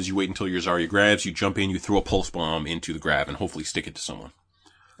 what you do is you wait until your Zarya grabs, you jump in, you throw a pulse bomb into the Grav, and hopefully stick it to someone.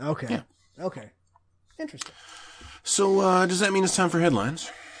 Okay. Yeah. Okay. Interesting. So, does that mean it's time for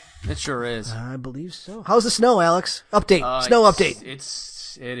headlines? It sure is. I believe so. How's the snow, Alex? Update. Snow update.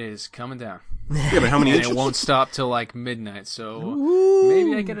 It is coming down. Yeah, but how many inches? And it won't stop till like midnight, so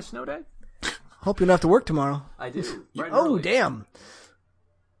maybe I get a snow day? Hope you don't have to work tomorrow. I do. Right damn.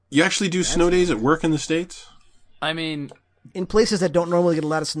 You actually do snow days at work in the States? I mean... In places that don't normally get a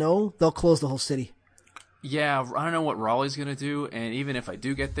lot of snow, they'll close the whole city. Yeah, I don't know what Raleigh's going to do, and even if I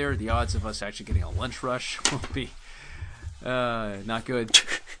do get there, the odds of us actually getting a lunch rush will be not good.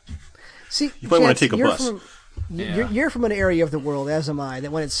 See, you might want to take a bus. You're from an area of the world, as am I,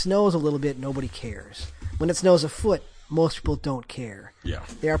 that when it snows a little bit, nobody cares. When it snows a foot, most people don't care. Yeah.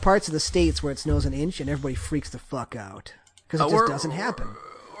 There are parts of the States where it snows an inch and everybody freaks the fuck out. Because it just doesn't happen.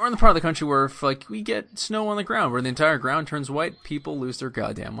 Or in the part of the country where if we get snow on the ground, where the entire ground turns white, people lose their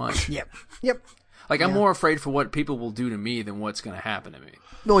goddamn mind. Yep. I'm more afraid for what people will do to me than what's going to happen to me.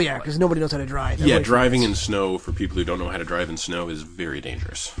 Oh, yeah, because nobody knows how to drive. Everybody driving in snow, for people who don't know how to drive in snow, is very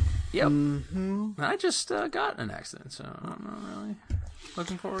dangerous. Yep. Mm-hmm. I just got in an accident, so I'm not really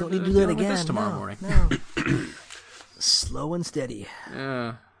looking forward to do that again. This tomorrow morning. No. Slow and steady.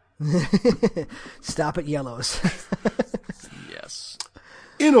 Yeah. Stop at yellows. Yes.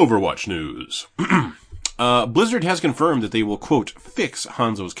 In Overwatch news... Blizzard has confirmed that they will, quote, fix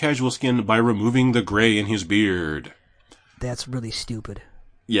Hanzo's casual skin by removing the gray in his beard. That's really stupid.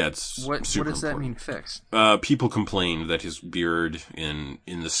 Yeah, it's super What does important. that mean, fixed? People complained that his beard in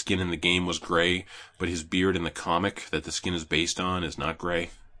the skin in the game was gray, but his beard in the comic that the skin is based on is not gray.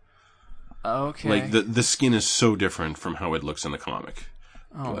 Okay. Like, the skin is so different from how it looks in the comic.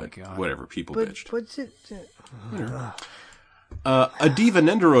 Oh, my God. Whatever, people bitched. What's it? A Diva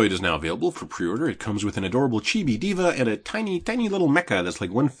Nendoroid is now available for pre-order. It comes with an adorable chibi Diva and a tiny, tiny little mecha that's like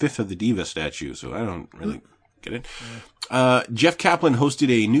 1/5 of the Diva statue, so I don't really get it. Jeff Kaplan hosted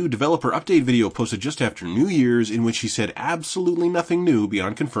a new developer update video posted just after New Year's in which he said absolutely nothing new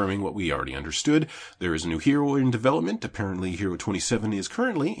beyond confirming what we already understood. There is a new hero in development. Apparently, Hero 27 is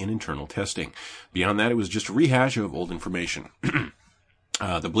currently in internal testing. Beyond that, it was just a rehash of old information.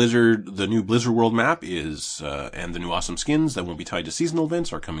 The new Blizzard World map is, and the new awesome skins that won't be tied to seasonal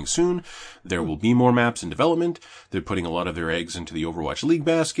events are coming soon. There will be more maps in development. They're putting a lot of their eggs into the Overwatch League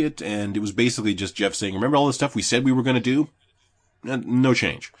basket, and it was basically just Jeff saying, remember all the stuff we said we were going to do? No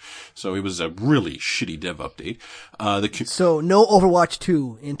change. So it was a really shitty dev update. So no Overwatch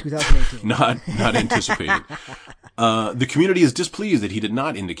 2 in 2018. Not anticipated. The community is displeased that he did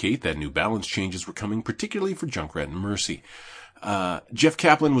not indicate that new balance changes were coming, particularly for Junkrat and Mercy. Jeff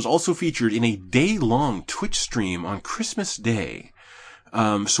Kaplan was also featured in a day-long Twitch stream on Christmas Day.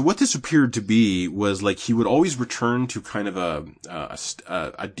 So what this appeared to be was like he would always return to kind of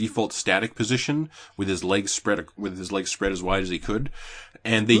a default static position with his legs spread as wide as he could,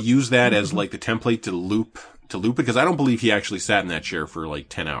 and they use that as like the template to loop it, because I don't believe he actually sat in that chair for like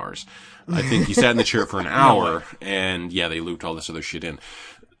 10 hours. I think he sat in the chair for an hour, and yeah, they looped all this other shit in.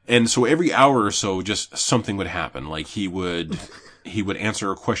 And so every hour or so, just something would happen. Like he would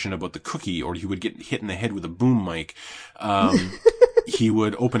answer a question about the cookie, or he would get hit in the head with a boom mic. He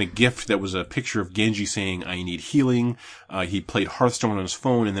would open a gift that was a picture of Genji saying, I need healing. He played Hearthstone on his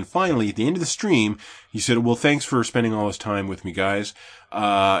phone. And then finally, at the end of the stream, he said, well, thanks for spending all this time with me, guys.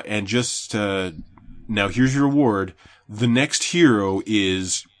 And just, now here's your reward. The next hero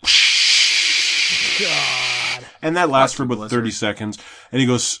is... God. And that lasts for about 30 seconds. And he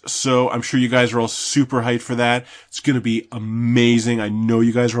goes, so I'm sure you guys are all super hyped for that. It's going to be amazing. I know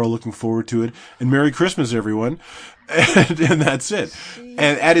you guys are all looking forward to it. And Merry Christmas, everyone. And that's it.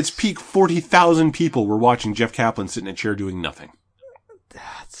 And at its peak, 40,000 people were watching Jeff Kaplan sit in a chair doing nothing.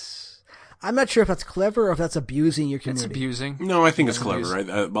 I'm not sure if that's clever or if that's abusing your community. It's abusing. No, I think it's clever.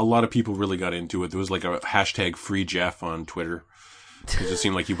 A lot of people really got into it. There was like a hashtag Free Jeff on Twitter. Because it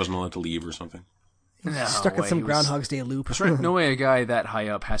seemed like he wasn't allowed to leave or something. No Stuck in way, some he was- Groundhog's Day loop. That's right. No way a guy that high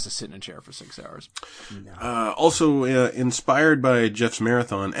up has to sit in a chair for 6 hours. Also, inspired by Jeff's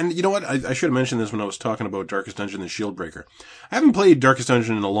marathon, and you know what? I should have mentioned this when I was talking about Darkest Dungeon and Shieldbreaker. I haven't played Darkest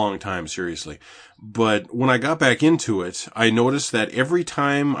Dungeon in a long time, seriously. But when I got back into it, I noticed that every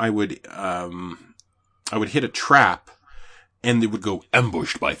time I would hit a trap, and it would go,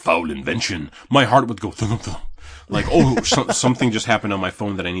 ambushed by foul invention, my heart would go thump thump. Like, something just happened on my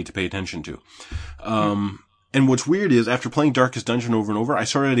phone that I need to pay attention to. And what's weird is, after playing Darkest Dungeon over and over, I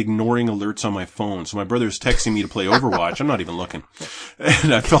started ignoring alerts on my phone. So my brother's texting me to play Overwatch. I'm not even looking.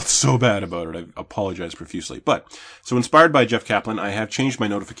 And I felt so bad about it. I apologize profusely. But, so inspired by Jeff Kaplan, I have changed my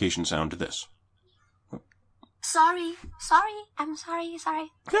notification sound to this. Sorry, I'm sorry.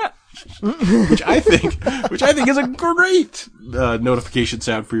 Yeah. which I think is a great notification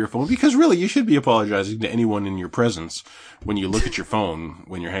sound for your phone, because really you should be apologizing to anyone in your presence when you look at your phone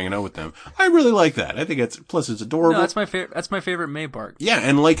when you're hanging out with them. I really like that. I think it's adorable. No, that's my favorite. That's my favorite May bark. Yeah,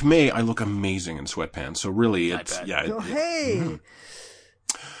 and like May, I look amazing in sweatpants. So really, it's bet. yeah. Oh, hey.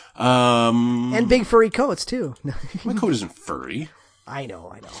 Um, And big furry coats, too. my coat isn't furry. I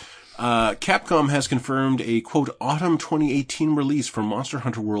know. Capcom has confirmed a, quote, autumn 2018 release for Monster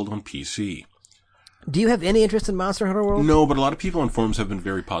Hunter World on PC. Do you have any interest in Monster Hunter World? No, but a lot of people on forums have been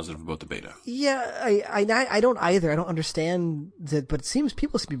very positive about the beta. Yeah, I don't either. I don't understand that, but it seems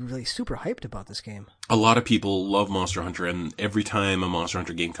people seem to be really super hyped about this game. A lot of people love Monster Hunter, and every time a Monster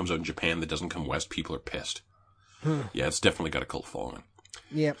Hunter game comes out in Japan that doesn't come west, people are pissed. Yeah, it's definitely got a cult following.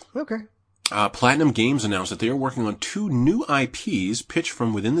 Yeah, okay. Platinum Games announced that they are working on 2 new IPs pitched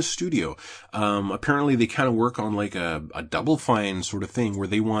from within the studio. Apparently they kind of work on like a Double Fine sort of thing where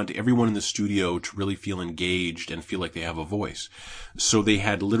they want everyone in the studio to really feel engaged and feel like they have a voice. So they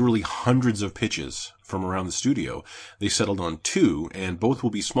had literally hundreds of pitches from around the studio. They settled on 2, and both will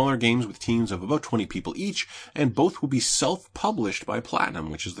be smaller games with teams of about 20 people each, and both will be self-published by Platinum,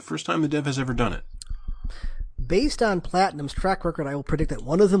 which is the first time the dev has ever done it. Based on Platinum's track record, I will predict that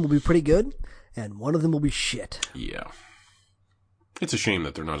one of them will be pretty good, and one of them will be shit. Yeah. It's a shame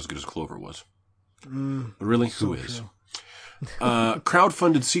that they're not as good as Clover was. But really, who is?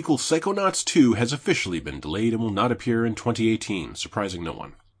 Crowdfunded sequel Psychonauts 2 has officially been delayed and will not appear in 2018, surprising no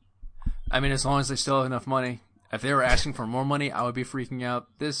one. I mean, as long as they still have enough money. If they were asking for more money, I would be freaking out.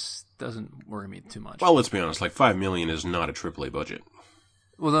 This doesn't worry me too much. Well, let's be honest, like $5 million is not a AAA budget.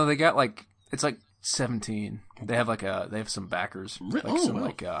 Well, no, they got it's like 17. They have they have some backers,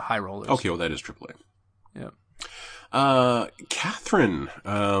 high rollers. Okay, well that is AAA. Yeah. Catherine,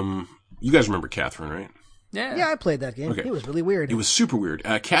 you guys remember Catherine, right? Yeah, I played that game. Okay. It was really weird. It was super weird.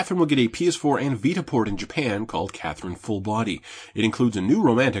 Catherine will get a PS4 and Vita port in Japan called Catherine Full Body. It includes a new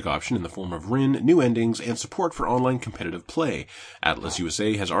romantic option in the form of Rin, new endings, and support for online competitive play. Atlus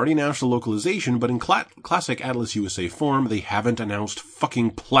USA has already announced the localization, but in classic Atlus USA form, they haven't announced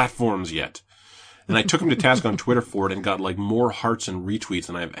fucking platforms yet. And I took him to task on Twitter for it and got more hearts and retweets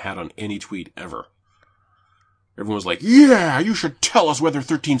than I've had on any tweet ever. Everyone was like, yeah, you should tell us whether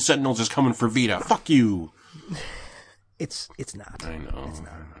 13 Sentinels is coming for Vita. Fuck you. It's not. I know.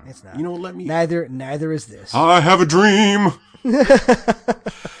 It's not. You know, let me... Neither is this. I have a dream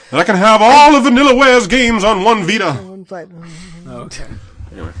that I can have all of VanillaWare's games on one Vita. Okay.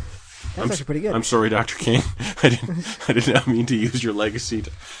 Anyway. That's actually pretty good. I'm sorry, Dr. King. I did not mean to use your legacy to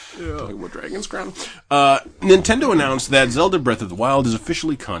talk about Dragon's Crown. Nintendo announced that Zelda Breath of the Wild is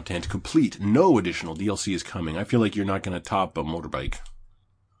officially content complete. No additional DLC is coming. I feel like you're not going to top a motorbike.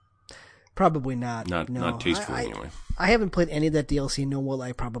 Probably not. Not tastefully, anyway. I haven't played any of that DLC, nor will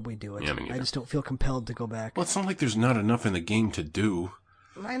I probably do it. Yeah, me neither. I just don't feel compelled to go back. Well, it's not like there's not enough in the game to do.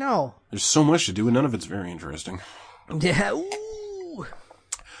 I know. There's so much to do, and none of it's very interesting. Yeah. Ooh.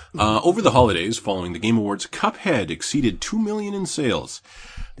 Over the holidays, following the Game Awards, Cuphead exceeded 2 million in sales.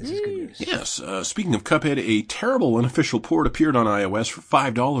 This is good news. Yes. Speaking of Cuphead, a terrible unofficial port appeared on iOS for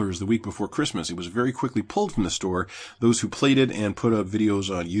 $5 the week before Christmas. It was very quickly pulled from the store. Those who played it and put up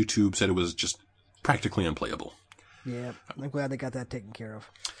videos on YouTube said it was just practically unplayable. Yeah, I'm glad they got that taken care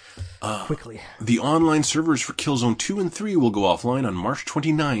of. Quickly. The online servers for Killzone 2 and 3 will go offline on March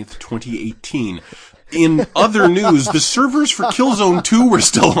 29th, 2018. In other news, the servers for Killzone 2 were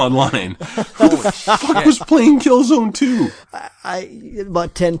still online. Who the fuck was playing Killzone 2?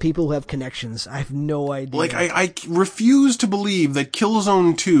 About 10 people who have connections. I have no idea. I refuse to believe that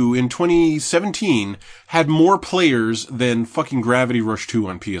Killzone 2 in 2017 had more players than fucking Gravity Rush 2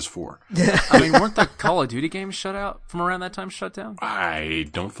 on PS4. I mean, weren't the Call of Duty games shut out from around that time? Shut down? I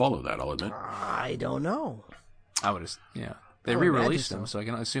don't follow that, I'll admit. I don't know. I would have, yeah. They re-released them, so I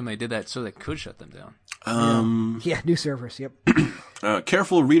can assume they did that so they could shut them down. Yeah, new servers. Yep.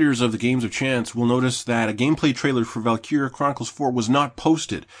 Careful readers of the Games of Chance will notice that a gameplay trailer for Valkyria Chronicles 4 was not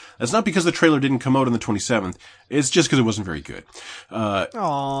posted. That's not because the trailer didn't come out on the 27th. It's just because it wasn't very good.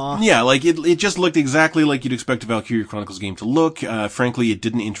 Aww. Yeah, like it just looked exactly like you'd expect a Valkyria Chronicles game to look. Frankly, it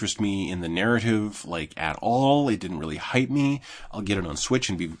didn't interest me in the narrative, like, at all. It didn't really hype me. I'll get it on Switch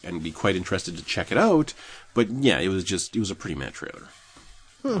and be quite interested to check it out. But yeah, it was a pretty mad trailer.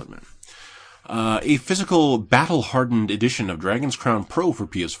 A physical battle-hardened edition of Dragon's Crown Pro for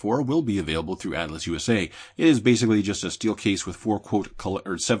PS4 will be available through Atlas USA. It is basically just a steel case with 7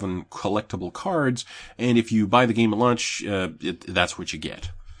 collectible cards, and if you buy the game at launch, that's what you get.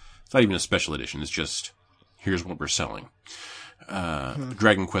 It's not even a special edition, it's just, here's what we're selling.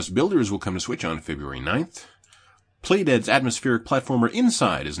 Dragon Quest Builders will come to Switch on February 9th. Playdead's atmospheric platformer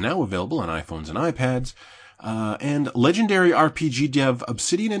Inside is now available on iPhones and iPads. And legendary RPG dev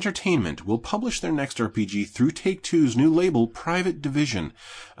Obsidian Entertainment will publish their next RPG through Take-Two's new label, Private Division.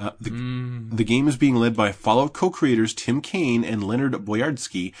 The game is being led by Fallout co-creators Tim Kaine and Leonard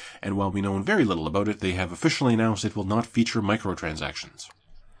Boyarsky, and while we know very little about it, they have officially announced it will not feature microtransactions.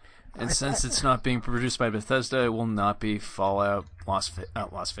 And since it's not being produced by Bethesda, it will not be Fallout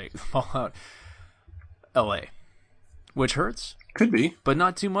Fallout LA, which hurts. Could be, but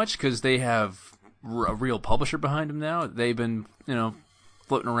not too much because they have a real publisher behind them now. They've been,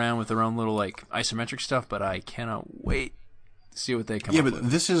 floating around with their own little isometric stuff, but I cannot wait to see what they come up with. Yeah,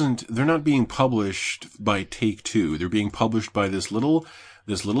 but they're not being published by Take-Two. They're being published by this little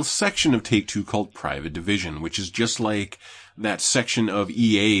section of Take-Two called Private Division, which is just like that section of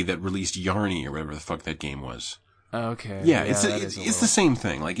EA that released Yarny or whatever the fuck that game was. Okay. Yeah, it's the same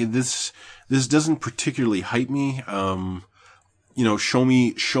thing. Like this doesn't particularly hype me. Show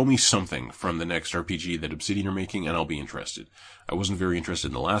me something from the next RPG that Obsidian are making, and I'll be interested. I wasn't very interested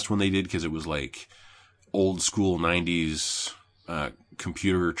in the last one they did because it was like old school 90s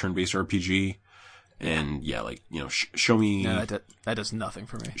computer turn-based RPG, and yeah, show me. No, that does nothing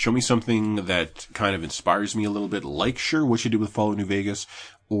for me. Show me something that kind of inspires me a little bit, like what you did with Fallout New Vegas,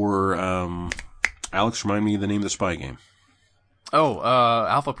 or Alex, remind me the name of the spy game. Oh,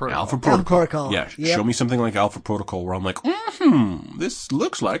 Alpha Protocol. Alpha Protocol. Alpha Protocol. Yeah, yep. Show me something like Alpha Protocol where I'm like, this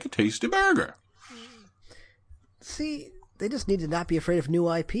looks like a tasty burger. See, they just need to not be afraid of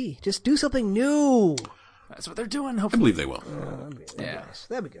new IP. Just do something new. That's what they're doing, I hopefully. believe they will.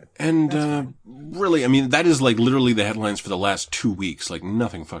 That'd be good. And, really, I mean, that is literally the headlines for the last 2 weeks. Like,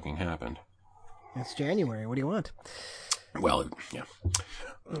 nothing fucking happened. It's January. What do you want? Well, yeah.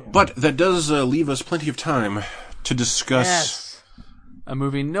 But that does leave us plenty of time to discuss a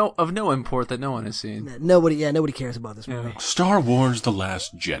movie of no import that no one has seen. Nobody cares about this movie. Star Wars The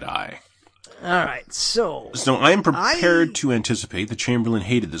Last Jedi. All right, so I am prepared to anticipate that Chamberlain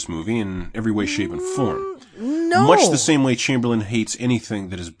hated this movie in every way, shape, and form. No. Much the same way Chamberlain hates anything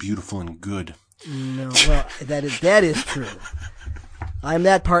that is beautiful and good. No, well, that is true. I'm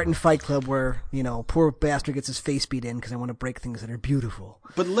that part in Fight Club where, poor bastard gets his face beat in because I want to break things that are beautiful.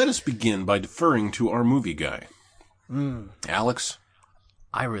 But let us begin by deferring to our movie guy. Alex?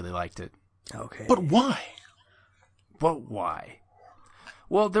 I really liked it. Okay. But why?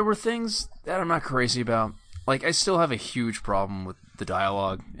 Well, there were things that I'm not crazy about. Like, I still have a huge problem with the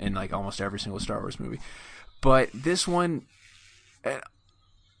dialogue in, almost every single Star Wars movie. But this one, I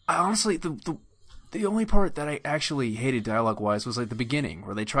honestly, the only part that I actually hated dialogue-wise was, the beginning,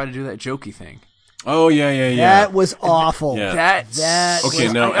 where they try to do that jokey thing. Oh, yeah. That was awful. Yeah. That okay,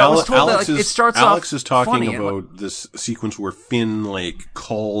 was, now I was told Alex that, is, it starts Alex off is talking funny about this sequence where Finn,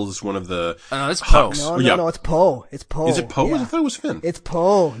 calls one of the it's Poe. Hux. No, it's Poe. It's Poe. Is it Poe? Yeah. I thought it was Finn. It's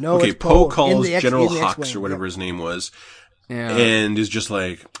Poe. No, okay, it's Poe Poe calls General in the Hux X-Wing. or whatever his name was, Yeah. and is just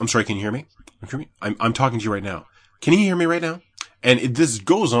like, I'm sorry, can you hear me? I'm talking to you right now. Can you hear me right now? And this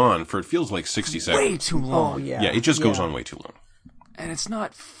goes on for, it feels like 60 seconds. Way too long. Oh, yeah. Yeah, it just goes on way too long. And it's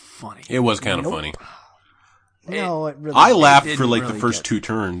not funny. It was kind of funny. No, it really. I laughed didn't for the really first get- 2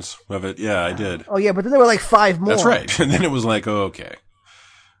 turns of it. Yeah, I did. Oh yeah, but then there were 5 more. That's right. And then it was like, oh, okay.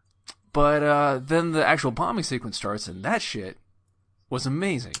 But then the actual bombing sequence starts, and that shit was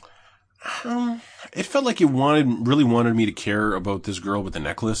amazing. It felt like it really wanted me to care about this girl with the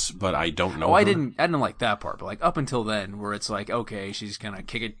necklace, but I don't know. Oh, her. I didn't like that part, but up until then, where it's okay, she's gonna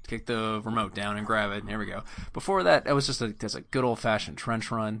kick the remote down and grab it, and here we go. Before that, it was just a good old fashioned trench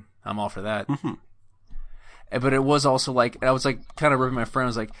run. I'm all for that. Mm-hmm. But it was also I was kind of ripping my friend.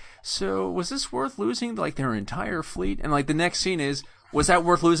 I was so was this worth losing their entire fleet? And the next scene is, was that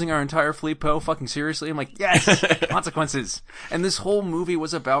worth losing our entire fleet, Poe? Fucking seriously? I'm yes, consequences. And this whole movie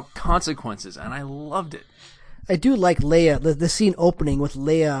was about consequences, and I loved it. I do like Leia, the scene opening with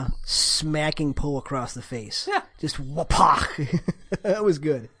Leia smacking Poe across the face. Yeah. Just whoopah. That was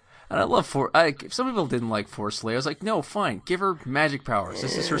good. And I love some people didn't like Force Leia. I was like, no, fine, give her magic powers.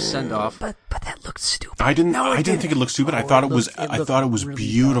 This is her send off. But that looked stupid. I didn't think it looked stupid. I thought it was really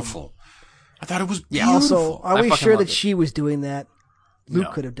beautiful. I thought it was Yeah. beautiful. Also, are we fucking sure loved that it. she was doing that? Luke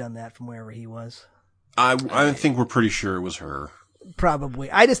No. could have done that from wherever he was. I think we're pretty sure it was her. Probably.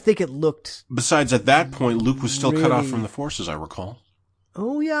 I just think it looked. Besides, at that point, Luke was still cut off Really? from the Force, as I recall.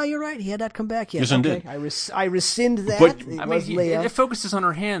 Oh yeah, you're right. He had not come back yet. Yes, indeed. I rescind that. But- It I was mean, Leia. it focuses on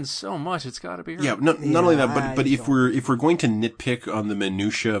her hands so much. It's got to be her. Yeah, not only that, I but if don't- we're going to nitpick on the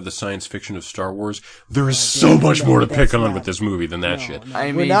minutia of the science fiction of Star Wars, there is so much more to pick on with this movie than that shit. No, I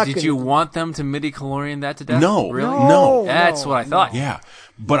we're mean, not did gonna- you want them to midi-chlorian that to death? No, Really? no. That's what I thought. Yeah,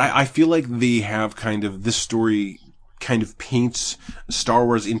 but I feel like they have kind of this story kind of paints Star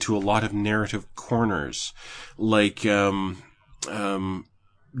Wars into a lot of narrative corners, like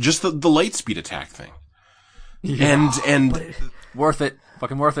just the light speed attack thing, and Worth it.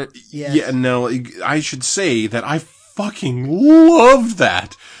 Fucking worth it. Yes. yeah, no, I should say that I fucking loved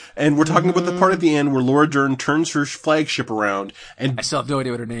that. And we're talking about the part at the end where Laura Dern turns her flagship around and I still have no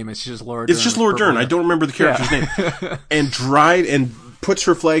idea what her name is. She's just Laura Dern. it's just Laura Dern. I don't remember the character's name. And puts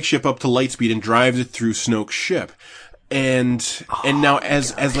her flagship up to light speed and drives it through Snoke's ship. And now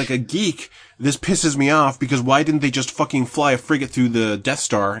as like a geek, this pisses me off because why didn't they just fucking fly a frigate through the Death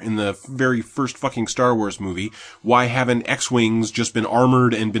Star in the very first fucking Star Wars movie? Why haven't X-Wings just been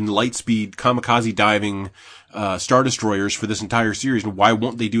armored and been light speed kamikaze diving Star Destroyers for this entire series? And why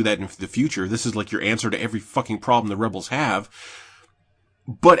won't they do that in the future? This is like your answer to every fucking problem the Rebels have.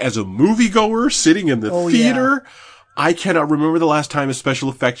 But as a moviegoer sitting in the theater, I cannot remember the last time a special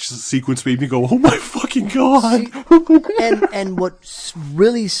effects sequence made me go, "Oh my fucking god!" and what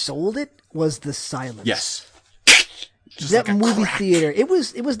really sold it was the silence. Yes. That movie theater. It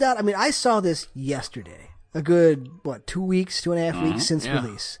was not. I mean, I saw this yesterday. A good 2 weeks, 2.5 weeks since yeah.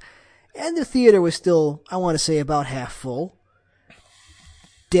 release, and the theater was still, I want to say, about half full.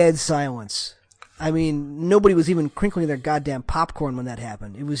 Dead silence. I mean, nobody was even crinkling their goddamn popcorn when that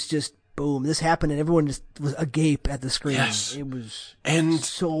happened. It was just boom. This happened, and everyone just was agape at the screen. Yes. It was And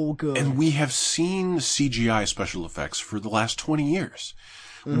so good. And we have seen CGI special effects for the last 20 years.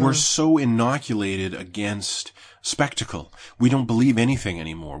 We're so inoculated against spectacle. We don't believe anything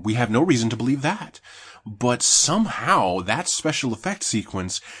anymore. We have no reason to believe that. But somehow that special effect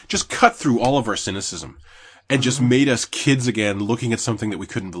sequence just cut through all of our cynicism and just made us kids again looking at something that we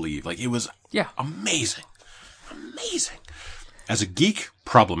couldn't believe. Like, it was amazing. Amazing. As a geek,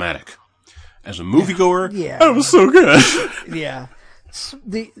 problematic. As a moviegoer, it was so good. Yeah.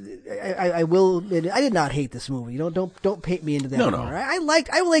 I will admit, I did not hate this movie. Don't paint me into that. No. corner. I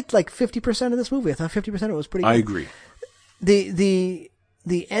liked like 50% of this movie. I thought 50% of it was pretty good. I agree. The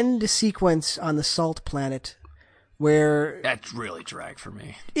end sequence on the Salt Planet, where That really dragged for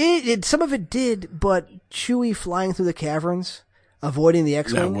me. it some of it did, but Chewie flying through the caverns, avoiding the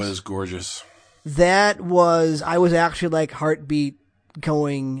X-Wings. That was gorgeous. I was actually like heartbeat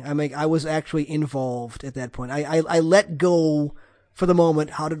going. I was actually involved at that point. I let go for the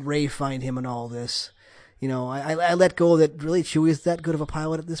moment. How did Rey find him and all this? You know, I let go that really Chewie is that good of a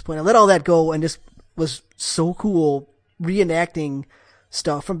pilot at this point. I let all that go and just was so cool reenacting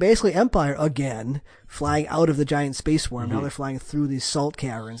stuff from basically Empire again, flying out of the giant space worm. Now they're flying through these salt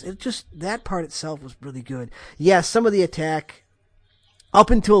caverns. It just, that part itself was really good. Yeah, some of the attack, up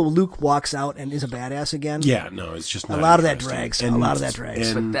until Luke walks out and is a badass again. Yeah, no, it's just not A lot of that interesting. drags. And- A lot of that drags.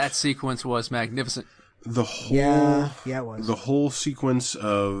 and That sequence was magnificent. the whole Yeah, it was. the whole sequence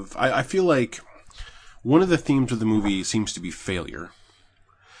of I feel like one of the themes of the movie seems to be failure,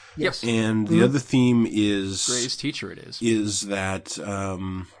 Yes. and the other theme is Greatest teacher it is. that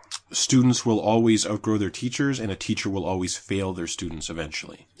students will always outgrow their teachers, and a teacher will always fail their students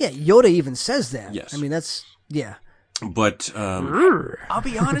eventually. Yeah, Yoda even says that. Yes. I mean, that's, yeah. But I'll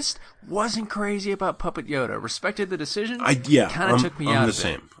be honest, wasn't crazy about Puppet Yoda. Respected the decision. Kind of took me out I'm the of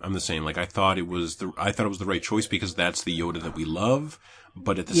same. it. I'm the same. Like, I thought it was the right choice because that's the Yoda that we love.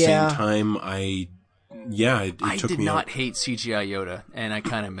 But at the Yeah. same time, it I took did me not out. hate CGI Yoda, and I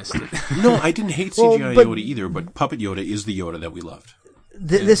kind of missed it. No, I didn't hate Well, CGI but- Yoda either, but Puppet Yoda is the Yoda that we loved.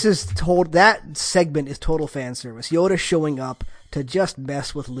 This is that segment is total fan service. Yoda showing up to just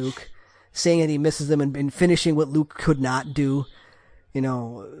mess with Luke, saying that he misses him and finishing what Luke could not do. You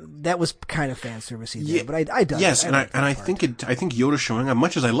know, that was kind of fan servicey there, but I dug Yes, it. I think Yoda showing up,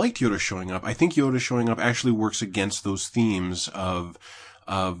 much as I liked Yoda showing up, I think Yoda showing up actually works against those themes of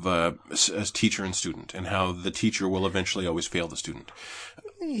as teacher and student, and how the teacher will eventually always fail the student.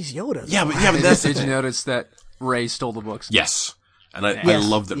 He's Yoda. Yeah, but that's the Did you thing. notice that Rey stole the books. Yes. And I Yes.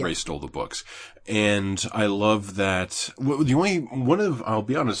 love that Yeah. Rey stole the books. And I love that, I'll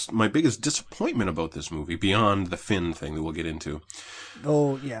be honest, my biggest disappointment about this movie, beyond the Finn thing that we'll get into,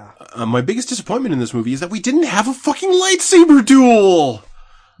 Oh, yeah. my biggest disappointment in this movie is that we didn't have a fucking lightsaber duel!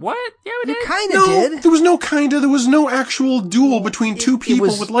 What? Yeah, we You did. kind of No, did. there was no actual duel between two people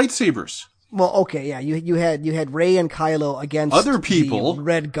was- with lightsabers. Well, okay, yeah. You had Rey and Kylo against Other people. the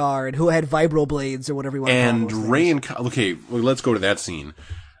Red Guard, who had vibroblades or whatever you want to call And those Rey things. and okay, well, let's go to that scene.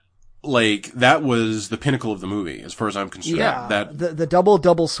 Like, that was the pinnacle of the movie, as far as I'm concerned. Yeah, That the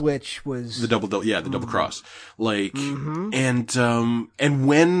double switch was the double cross. Like, and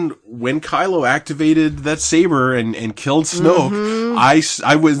when Kylo activated that saber and killed Snoke,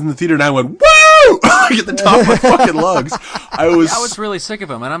 I was in the theater and I went, woo! At the top of my fucking lungs. I was really sick of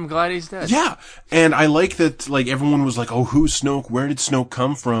him, and I'm glad he's dead. yeah, and I like that. Like, everyone was like, "Oh, who's Snoke? Where did Snoke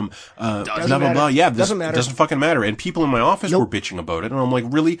come from?" Blah blah matter. blah. Yeah, Doesn't matter. Doesn't fucking matter. And people in my office were bitching about it, and I'm like,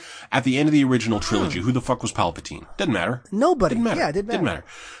 "Really? At the end of the original trilogy, who the fuck was Palpatine? Didn't matter. nobody. Didn't matter. Yeah, it didn't matter.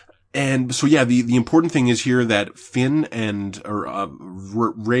 And so, yeah, the important thing is here that Finn and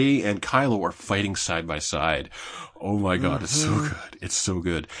Rey and Kylo are fighting side by side. Oh my god, it's so good. It's so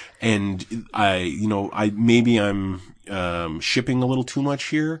good. And maybe I'm shipping a little too much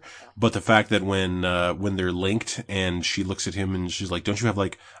here, but the fact that when they're linked and she looks at him and she's like, "Don't you have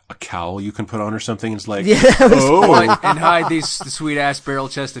like a cowl you can put on or something?" It's like, Yeah, that was oh, And hide these sweet ass barrel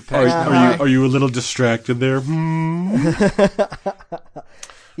chested pecs. are you a little distracted there? Hmm?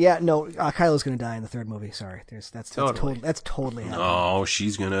 Yeah, no, Kylo's going to die in the third movie. Sorry, that's Totally. that's totally happening. Oh,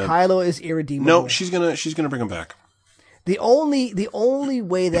 she's gonna. Kylo is irredeemable. No, she's gonna bring him back. The only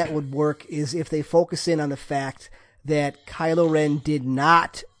way that would work is if they focus in on the fact that Kylo Ren did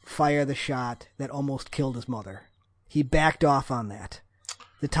not fire the shot that almost killed his mother. He backed off on that.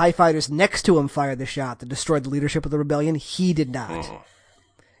 The TIE fighters next to him fired the shot that destroyed the leadership of the rebellion. He did not.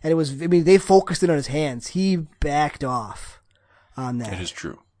 And they focused it on his hands. He backed off on that. It is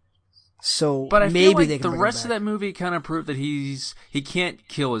true. So But I maybe feel like they can the bring him rest of back. that movie kind of proved that he can't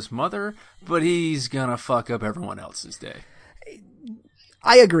kill his mother, but he's gonna fuck up everyone else's day.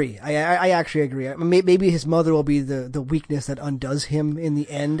 I agree. I actually agree. I mean, maybe his mother will be the weakness that undoes him in the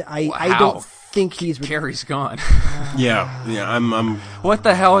end. I don't think he's... Carrie's gone. Yeah. I'm. What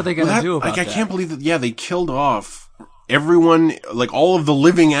the hell are they gonna do about I that? can't believe that. Yeah, they killed off everyone, like all of the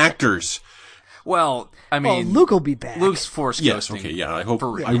living actors. Well, I mean, Luke will be back. Luke's force Yes. ghosting. Okay. Yeah. I hope.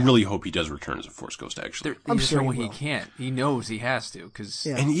 I really hope he does return as a Force ghost. Actually. I'm There's sure no he way he will. can't. He knows he has to because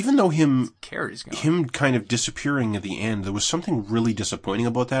Yeah. And even though Carrie's gone. him kind of disappearing at the end, there was something really disappointing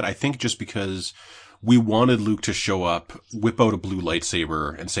about that. I think just because we wanted Luke to show up, whip out a blue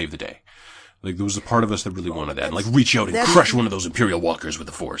lightsaber, and save the day. Like, there was a part of us that really wanted that, and like reach out and crush one of those Imperial walkers with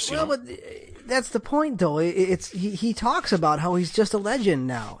the Force. You know? But that's the point, though. He talks about how he's just a legend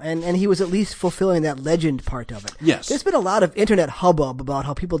now, and he was at least fulfilling that legend part of it. Yes. There's been a lot of internet hubbub about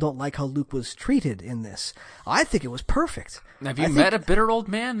how people don't like how Luke was treated in this. I think it was perfect. Have you met a bitter old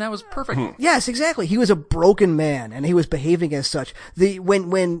man? That was perfect. Yes, exactly. He was a broken man, and he was behaving as such.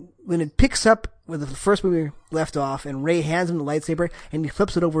 When it picks up where the first movie left off, and Rey hands him the lightsaber, and he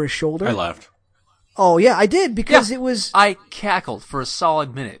flips it over his shoulder. I laughed. Oh yeah, I did because Yeah. it was. I cackled for a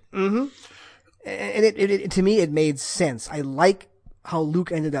solid minute. And it to me it made sense. I like how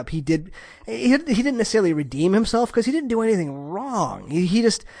Luke ended up. He didn't necessarily redeem himself because he didn't do anything wrong.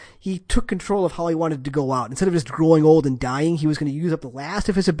 He took control of how he wanted to go out. Instead of just growing old and dying, he was going to use up the last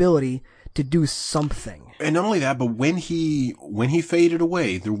of his ability to do something. And not only that, but when he faded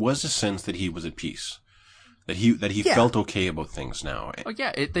away, there was a sense that he was at peace. That he Yeah. felt okay about things now. Oh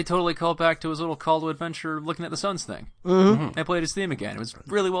yeah, they totally called back to his little call to adventure, looking at the suns thing. Mm-hmm. I played his theme again. It was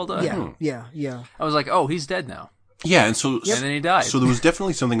really well done. Yeah. I was like, oh, he's dead now. Yeah, and so And then he died. So there was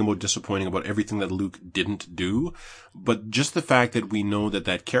definitely something about disappointing about everything that Luke didn't do, but just the fact that we know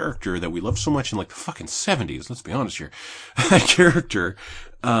that character that we love so much in like the fucking 70s, let's be honest here, that character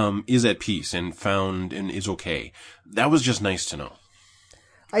is at peace and found and is okay. That was just nice to know.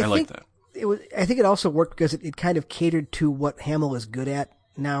 I like that. I think it also worked because it kind of catered to what Hamill is good at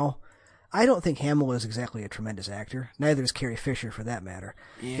now. I don't think Hamill is exactly a tremendous actor. Neither is Carrie Fisher, for that matter.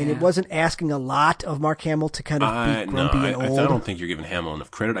 Yeah. And it wasn't asking a lot of Mark Hamill to kind of be grumpy and old. I don't think you're giving Hamill enough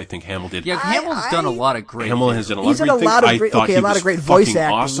credit. I think Hamill did. Yeah, Hamill's done a lot of great. Hamill has done a lot He's of done great a lot of things. great- I thought okay, he a lot was of great voice fucking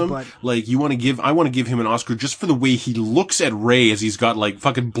acting, awesome. but- Like, I want to give him an Oscar just for the way he looks at Rey as he's got like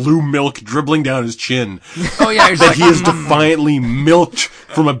fucking blue milk dribbling down his chin. Oh yeah, he's That like, he is defiantly milked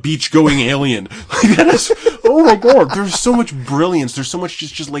from a beach-going alien. Like, that is, Oh my god, there's so much brilliance. There's so much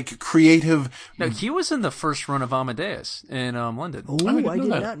just like creative. No, he was in the first run of Amadeus in London. Oh, I did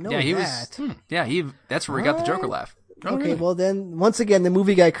not know Yeah, he that. was. Yeah, that's where he got the Joker laugh. Okay, well then, once again, the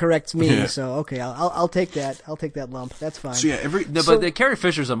movie guy corrects me. Yeah. So okay, I'll take that. I'll take that lump. That's fine. So yeah, But Carrie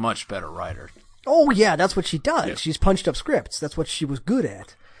Fisher's a much better writer. Oh yeah, that's what she does. Yeah. She's punched up scripts. That's what she was good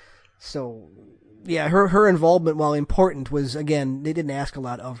at. So, yeah, her involvement, while important, was, again, they didn't ask a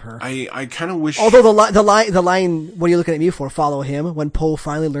lot of her. I kind of wish. Although the line, what are you looking at me for? Follow him, when Poe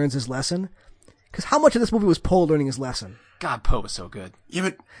finally learns his lesson. Because how much of this movie was Poe learning his lesson? God, Poe was so good. Yeah,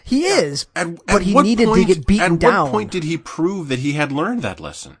 but He is, at but he what needed point, to get beaten down. At what point did he prove that he had learned that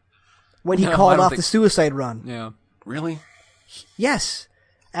lesson? When he No, I called don't off think- the suicide run. Yeah. Really? Yes,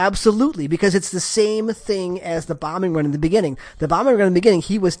 absolutely, because it's the same thing as the bombing run in the beginning. The bombing run in the beginning,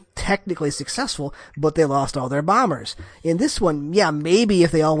 he was technically successful, but they lost all their bombers. In this one, yeah, maybe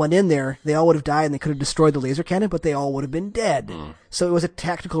if they all went in there, they all would have died and they could have destroyed the laser cannon, but they all would have been dead. So it was a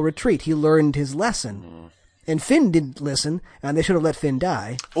tactical retreat. He learned his lesson. And Finn didn't listen, and they should have let Finn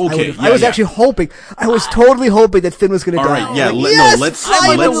die. Okay, I was actually hoping, I was totally hoping that Finn was going to All die. right, yeah, Yes, let's- fly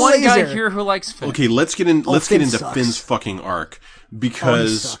I'm the the one guy laser. here who likes Finn. Okay, let's get in. Let's Finn get into sucks. Finn's fucking arc Oh, he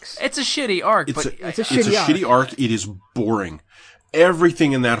because sucks. It's a shitty arc, it's but It's a a shitty shitty arc. It is boring.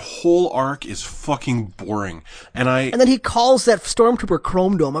 Everything in that whole arc is fucking boring, and And then he calls that stormtrooper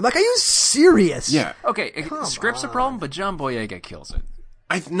Chrome Dome. I'm like, are you serious? yeah. okay, script's a problem, but John Boyega kills it.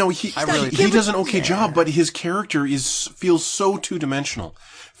 No, he really does an okay job, but his character feels so two-dimensional.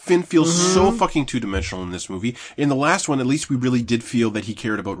 Finn feels so fucking two-dimensional in this movie. In the last one, at least we really did feel that he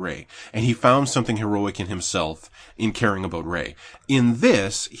cared about Rey, and he found something heroic in himself in caring about Rey. In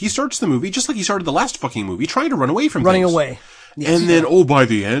this, he starts the movie just like he started the last fucking movie, trying to run away from Running things. away. And then, by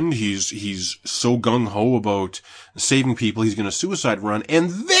the end, he's so gung-ho about saving people, he's gonna suicide run, and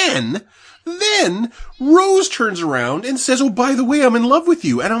then Rose turns around and says, oh, by the way, I'm in love with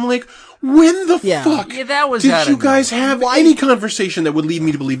you. And I'm like, when the Yeah. fuck Yeah, that was did out you of guys nowhere. have any conversation that would lead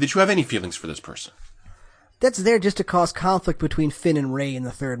me to believe that you have any feelings for this person? That's there just to cause conflict between Finn and Rey in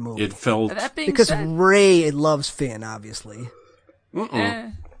the third movie. It felt... That being Because said, Rey loves Finn, obviously. eh,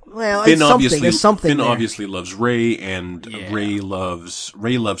 Well, Finn it's something. obviously, There's something Finn there. obviously loves Rey, and Yeah. Rey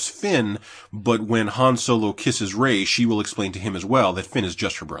loves Finn, but when Han Solo kisses Rey, she will explain to him as well that Finn is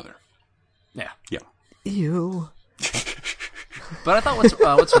just her brother. yeah. Yeah. Ew. But I thought,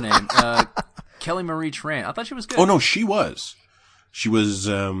 what's her name? Kelly Marie Tran. I thought she was good. Oh no, she was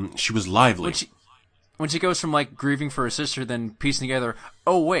lively. When she goes from like grieving for her sister, then piecing together,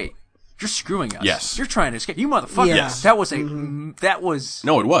 oh wait, you're screwing us. Yes. You're trying to escape. You motherfucker. Yeah. Yes. That was that was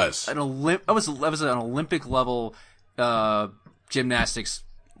No, it was. that was an Olympic level gymnastics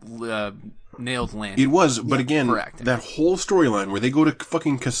nailed land. It was, but again, for acting. that whole storyline where they go to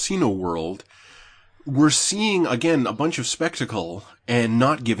fucking Casino World, we're seeing, again, a bunch of spectacle and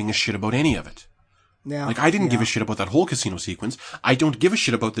not giving a shit about any of it. Yeah. Like, I didn't give a shit about that whole casino sequence. I don't give a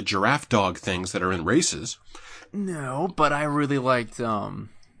shit about the giraffe dog things that are in races. No, but I really liked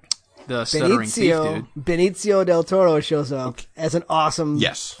the stuttering thief dude. Benicio del Toro shows up as an awesome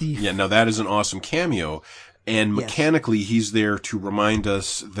Yes. thief. Yeah, no, that is an awesome cameo. And mechanically, he's there to remind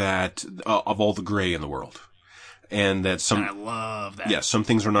us that, of all the gray in the world. And that I love that. yeah, some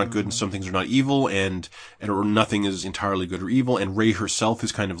things are not good and some things are not evil, and or nothing is entirely good or evil. And Rey herself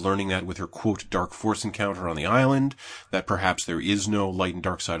is kind of learning that with her quote dark force encounter on the island, that perhaps there is no light and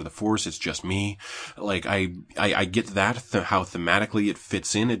dark side of the force. It's just me. Like I get that how thematically it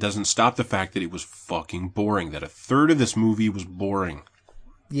fits in. It doesn't stop the fact that it was fucking boring. That a third of this movie was boring.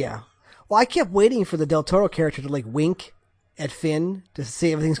 Yeah. Well, I kept waiting for the Del Toro character to like wink at Finn to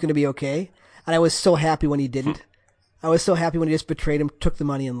say everything's going to be okay, and I was so happy when he didn't. I was so happy when he just betrayed him, took the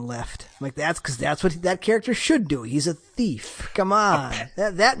money, and left. I'm like, that's what that character should do. He's a thief. Come on,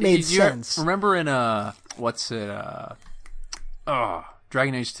 that made Did you sense. remember in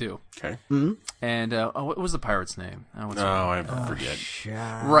Dragon Age 2? Okay. And what was the pirate's name? I forget.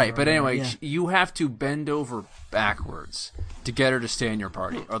 Right, but anyway, yeah. you have to bend over backwards to get her to stay in your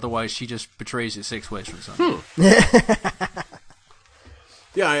party. Otherwise, she just betrays you 6 ways from Sunday.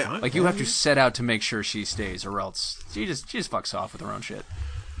 Yeah, Like, you have to set out to make sure she stays, or else she just fucks off with her own shit.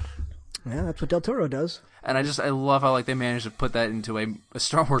 Yeah, that's what Del Toro does. And I love how like they managed to put that into a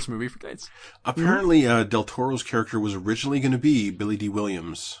Star Wars movie for kids. apparently Del Toro's character was originally going to be Billy D.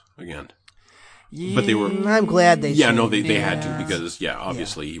 Williams again. But they were... I'm glad they. Yeah, no, changed. they had to because,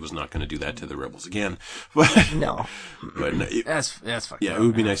 obviously he was not going to do that to the Rebels again. But, No. but no, That's fucking yeah, it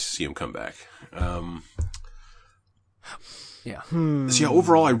would be nice to see him come back. Yeah. So yeah,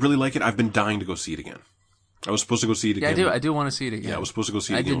 overall, I really like it. I've been dying to go see it again. I was supposed to go see it Yeah, again. I do want to see it again. Yeah, I was supposed to go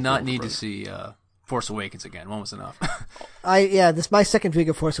see it I again. did not before need to Friday. see Force Awakens again. One was enough. My second viewing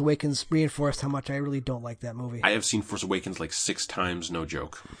of Force Awakens reinforced how much I really don't like that movie. I have seen Force Awakens like 6 times, no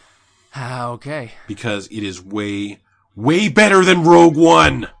joke. Okay. Because it is way, way better than Rogue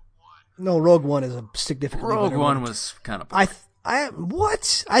One. No, Rogue One is a significantly Rogue better One was kind of. I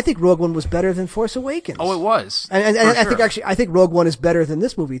think Rogue One was better than Force Awakens. Oh, it was. And I think Rogue One is better than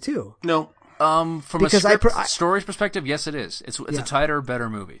this movie too. No. From because a story perspective, yes, it is. It's a tighter, better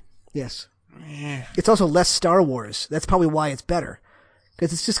movie. Yes. It's also less Star Wars. That's probably why it's better.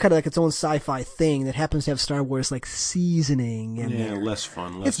 Because it's just kind of like its own sci-fi thing that happens to have Star Wars like seasoning and less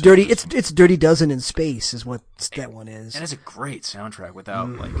fun. It's dirty. It's Dirty Dozen in space is what that one is. And it's a great soundtrack without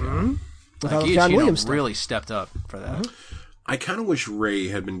without John Williams really stepped up for that. I kind of wish Rey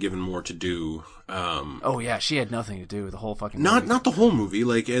had been given more to do. She had nothing to do with the whole fucking not movie. Not the whole movie,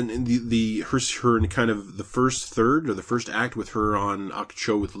 like and her in kind of the first third or the first act with her on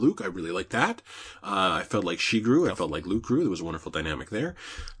Ahch-To with Luke. I really liked that. I felt like she grew. I felt like Luke grew. There was a wonderful dynamic there.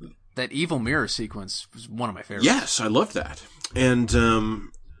 That evil mirror sequence was one of my favorites. Yes, I loved that. And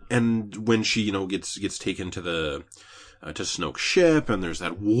when she gets taken to the to Snoke's ship, and there's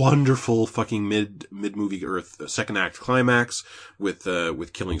that wonderful fucking mid movie Earth second act climax with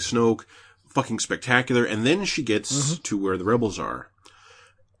killing Snoke. Fucking spectacular, and then she gets to where the rebels are,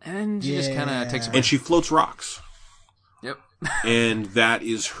 and she just kind of takes, and she floats rocks. Yep, and that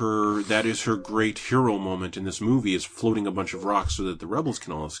is her great hero moment in this movie, is floating a bunch of rocks so that the rebels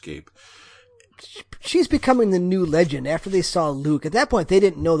can all escape. She's becoming the new legend. After they saw Luke, at that point they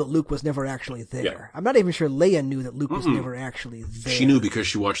didn't know that Luke was never actually there. Yeah. I'm not even sure Leia knew that Luke was never actually there. She knew because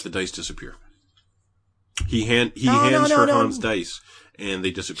she watched the dice disappear. He hands her Han's dice. And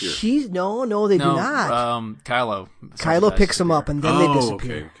they disappear. They do not. Kylo picks them up, and then they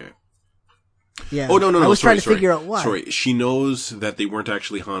disappear. Okay. Yeah. Oh, no. I was trying to figure out why. Sorry, she knows that they weren't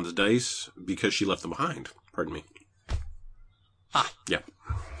actually Han's dice because she left them behind. Pardon me. Yeah.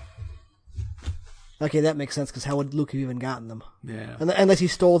 Okay, that makes sense, because how would Luke have even gotten them? Yeah. Unless he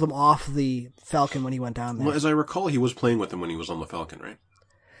stole them off the Falcon when he went down there. Well, as I recall, he was playing with them when he was on the Falcon, right?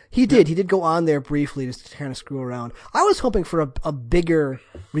 He did. He did go on there briefly just to kind of screw around. I was hoping for a bigger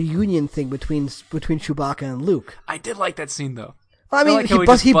reunion thing between Chewbacca and Luke. I did like that scene, though. I mean,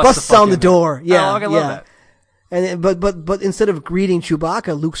 he busts down the door. Yeah, I love that. And but instead of greeting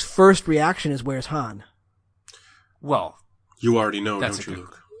Chewbacca, Luke's first reaction is, "Where's Han?" Well, you already know, don't you,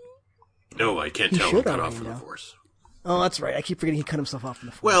 Luke? No, I can't tell. I'm cut off from the Force. Oh, that's right. I keep forgetting he cut himself off from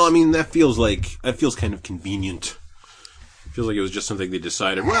the Force. Well, I mean, that feels kind of convenient. Feels like it was just something they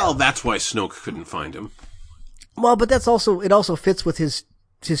decided. Well, that's why Snoke couldn't find him. Well, but it also fits with his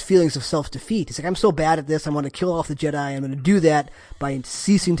feelings of self-defeat. He's like, I'm so bad at this, I want to kill off the Jedi. I'm going to do that by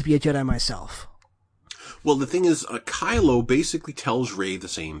ceasing to be a Jedi myself. Well, the thing is, Kylo basically tells Rey the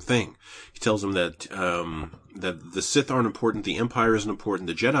same thing. He tells him that that the Sith aren't important, the Empire isn't important,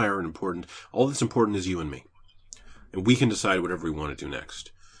 the Jedi aren't important. All that's important is you and me, and we can decide whatever we want to do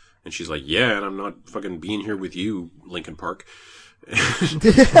next. And she's like, yeah, and I'm not fucking being here with you, Lincoln Park.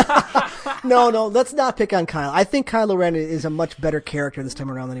 No, let's not pick on Kylo. I think Kylo Ren is a much better character this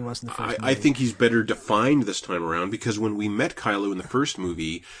time around than he was in the first movie. I think he's better defined this time around, because when we met Kylo in the first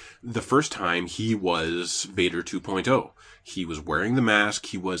movie, the first time, he was Vader 2.0. He was wearing the mask.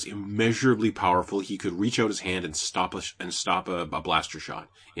 He was immeasurably powerful. He could reach out his hand and stop a blaster shot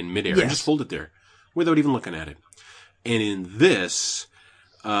in midair and just hold it there without even looking at it. And in this,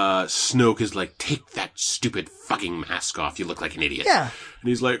 Snoke is like, take that stupid fucking mask off. You look like an idiot. Yeah. And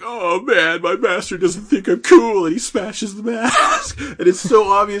he's like, oh man, my master doesn't think I'm cool. And he smashes the mask. And it's so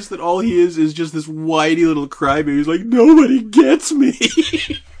obvious that all he is just this whiny little crybaby. He's like, nobody gets me.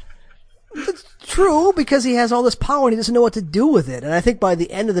 That's true, because he has all this power and he doesn't know what to do with it. And I think by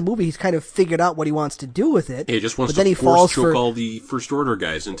the end of the movie, he's kind of figured out what he wants to do with it. He just wants to force choke all the First Order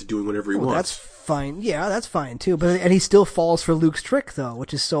guys into doing whatever he wants. That's fine. Yeah, that's fine too. And he still falls for Luke's trick, though,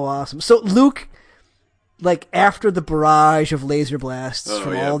 which is so awesome. So Luke, like, after the barrage of laser blasts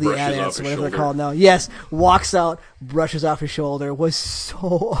from all the AT-ATs, whatever they're called now, walks out, brushes off his shoulder, was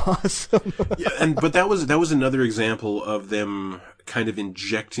so awesome. But that was another example of them kind of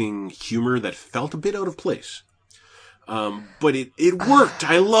injecting humor that felt a bit out of place. But it worked.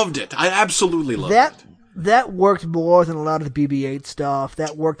 I loved it. I absolutely loved it. That worked more than a lot of the BB-8 stuff.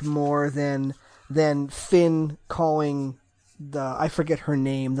 That worked more than Finn calling I forget her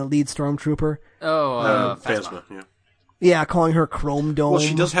name, the lead stormtrooper. Oh, Phasma, yeah. Yeah, calling her Chrome Dome. Well,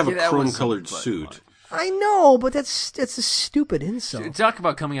 she does have a chrome-colored suit. I know, but that's a stupid insult. Talk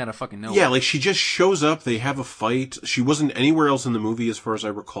about coming out of fucking nowhere. Yeah, like she just shows up, they have a fight. She wasn't anywhere else in the movie as far as I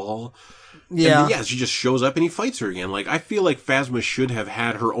recall. Yeah. And yeah, she just shows up and he fights her again. Like, I feel like Phasma should have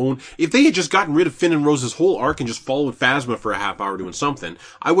had her own... If they had just gotten rid of Finn and Rose's whole arc and just followed Phasma for a half hour doing something,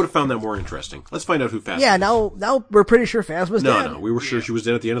 I would have found that more interesting. Let's find out who Phasma is. Yeah, now we're pretty sure Phasma's dead. No, we were sure she was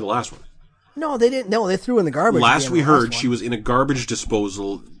dead at the end of the last one. No, they didn't. No, they threw in the garbage. Last we heard, she she was in a garbage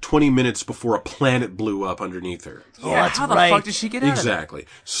disposal 20 minutes before a planet blew up underneath her. Yeah, that's how the right. fuck did she get out of Exactly.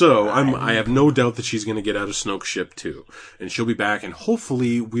 So I have no doubt that she's going to get out of Snoke's ship too, and she'll be back. And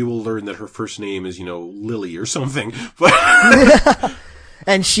hopefully, we will learn that her first name is Lily or something. But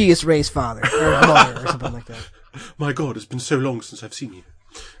And she is Rey's father or mother or something like that. my God, it's been so long since I've seen you.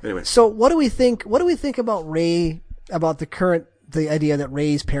 Anyway, So what do we think? What do we think about Rey? About the idea that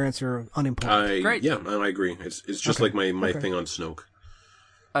Rey's parents are unimportant? Great. Yeah, I agree. It's just like my thing on Snoke.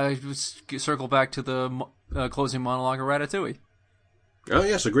 I circle back to the closing monologue of Ratatouille. Oh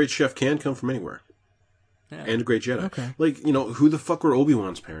yes, a great chef can come from anywhere, and a great Jedi. Okay. Like who the fuck were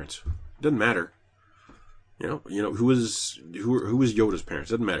Obi-Wan's parents? Doesn't matter. Who was Yoda's parents?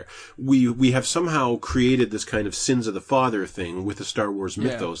 Doesn't matter. We have somehow created this kind of sins of the father thing with the Star Wars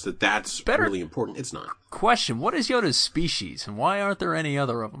mythos that's really important. It's not. Question: what is Yoda's species, and why aren't there any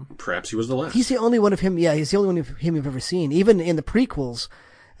other of them? Perhaps he was the last. He's the only one of him. Yeah, he's the only one of him you've ever seen. Even in the prequels,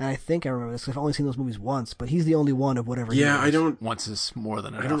 and I think I remember this. I've only seen those movies once, but he's the only one of whatever. Yeah, he is. I don't. Once is more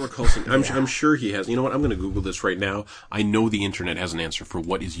than enough. I don't recall seeing. I'm sure he has. You know what? I'm going to Google this right now. I know the internet has an answer for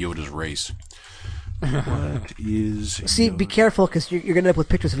what is Yoda's race. What is? See, Yoda? be careful because you're going to end up with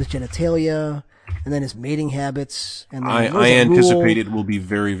pictures of his genitalia and then his mating habits. And then I anticipate it will be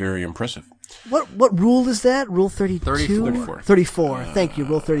very, very impressive. What rule is that? Rule 32? 34. 34. Thank you.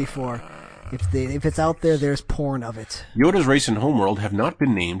 Rule 34. If it's out there, there's porn of it. Yoda's race and homeworld have not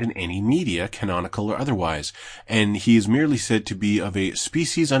been named in any media, canonical or otherwise, and he is merely said to be of a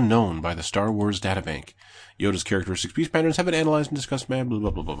species unknown by the Star Wars databank. Yoda's characteristic speech patterns have been analyzed and discussed, blah, blah, blah,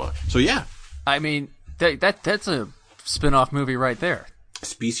 blah, blah. So yeah. I mean, that's a spin-off movie right there.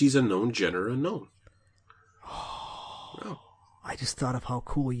 Species unknown, gender unknown. I just thought of how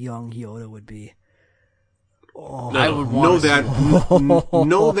cool young Yoda would be. No, I would know that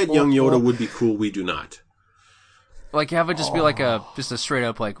young Yoda would be cool. We do not. Like, have it just be like just a straight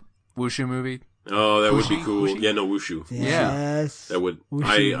up like wushu movie. Oh, that would be cool. Yeah, no, wushu. Yes. That would.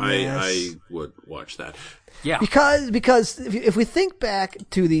 Wushu, I would watch that. Yeah. Because if we think back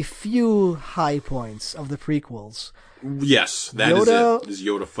to the few high points of the prequels, Yes, that Yoda- is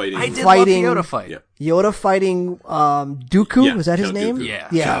Yoda fighting. I did Fighting- love the Yoda fight. Yeah. Yoda fighting Yeah, Dooku, was that his Count name?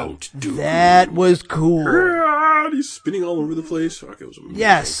 Dooku. Yeah. Count Dooku. That was cool. Ah, and he's spinning all over the place. Okay, it was amazing.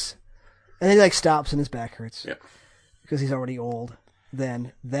 Yes. And then he stops and his back hurts. Yeah. Because he's already old.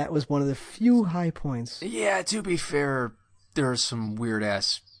 Then that was one of the few high points. Yeah, to be fair, there's some weird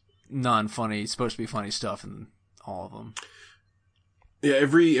ass, non-funny, supposed to be funny stuff in all of them. Yeah,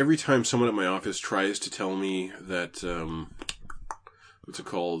 every time someone at my office tries to tell me that, what's it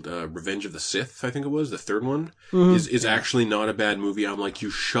called? Revenge of the Sith, I think it was, the third one, is actually not a bad movie. I'm like,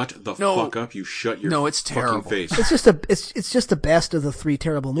 you shut the fuck up. You shut your it's fucking terrible. face. It's just the best of the three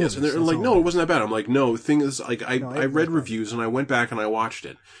terrible movies. Yes, and they're That's like, all. no, it wasn't that bad. I'm like, no, the thing is, like, I read reviews and I went back and I watched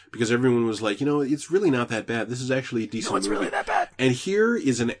it because everyone was like, it's really not that bad. This is actually a decent movie. really that bad. And here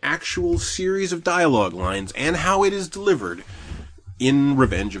is an actual series of dialogue lines and how it is delivered in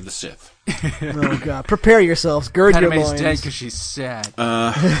Revenge of the Sith. Oh god! Prepare yourselves. Gird your Padme's loins. dead because she's sad.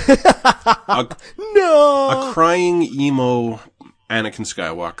 No. A crying emo Anakin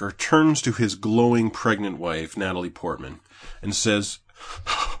Skywalker turns to his glowing pregnant wife, Natalie Portman, and says,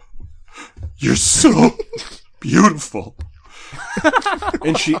 "You're so beautiful."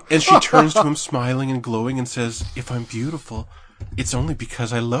 and she turns to him smiling and glowing and says, "If I'm beautiful, it's only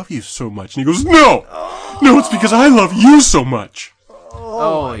because I love you so much." And he goes, "No, it's because I love you so much."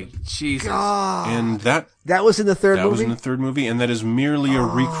 Oh, Jesus. And that was in the third That movie. was in the third movie, and that is merely a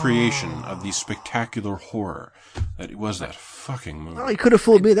recreation of the spectacular horror that it was that fucking movie. Oh, you could have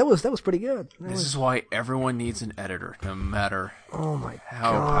fooled me. That was pretty good. This is why everyone needs an editor, no matter Oh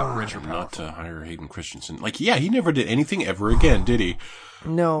how rich or Not powerful. to hire Hayden Christensen. Like, yeah, he never did anything ever again, did he?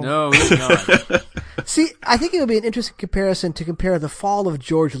 No. No, he's not. See, I think it would be an interesting comparison to compare the fall of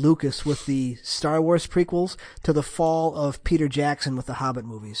George Lucas with the Star Wars prequels to the fall of Peter Jackson with the Hobbit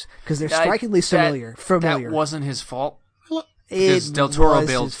movies, because they're strikingly familiar. That wasn't his fault. It Because Del Toro was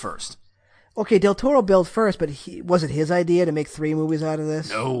bailed his- first. Okay, Del Toro bailed first, but was it his idea to make 3 movies out of this?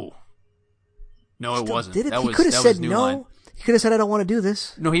 No, it wasn't. Did it? That He was, could have that said was New no. Line. He could have said, I don't want to do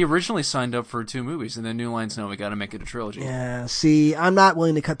this. No, he originally signed up for 2 movies, and then New Line's, no, we got to make it a trilogy. Yeah, see, I'm not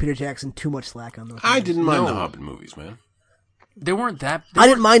willing to cut Peter Jackson too much slack on those. I movies. didn't mind No. the Hobbit movies, man. They weren't that... I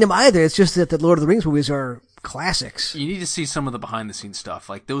didn't mind him either. It's just that the Lord of the Rings movies are classics. You need to see some of the behind-the-scenes stuff.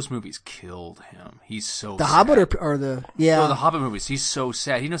 Like, those movies killed him. He's so The sad. Hobbit or the... Yeah. No, the Hobbit movies. He's so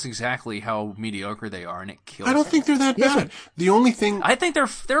sad. He knows exactly how mediocre they are, and it kills I don't him. think they're that Yes, bad. The only thing... I think they're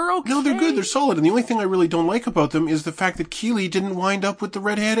okay. No, they're good. They're solid. And the only thing I really don't like about them is the fact that Keeley didn't wind up with the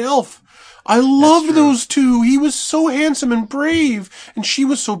redhead elf. I loved true. those two. He was so handsome and brave, and she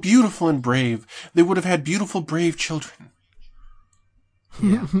was so beautiful and brave. They would have had beautiful, brave children.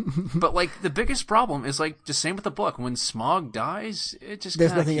 But, like, the biggest problem is, like, just same with the book. When Smaug dies, it just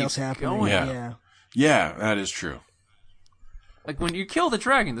There's kinda nothing keeps else happening. going. Yeah. Yeah, that is true. Like, when you kill the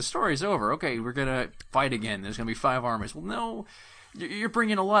dragon, the story's over. Okay, we're gonna fight again. There's gonna be 5 armies. Well, no, you're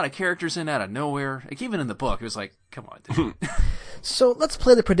bringing a lot of characters in out of nowhere. Like, even in the book, it was like, come on, dude. So let's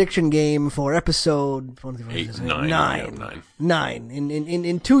play the prediction game for episode 9. Yeah, 9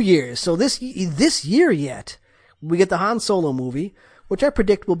 in 2 years. So this year yet, we get the Han Solo movie, which I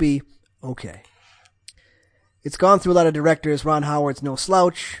predict will be okay. It's gone through a lot of directors. Ron Howard's no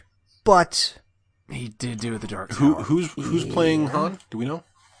slouch, but He did do the Dark Tower. Who's playing Han? Do we know?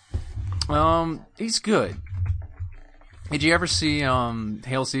 He's good. Did you ever see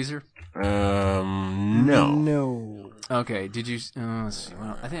Hail Caesar? No. no. Okay, did you? Let's see.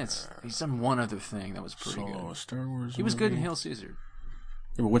 Well, I think he's done one other thing that was pretty Solo, good. Star Wars. He was good in Hail Caesar.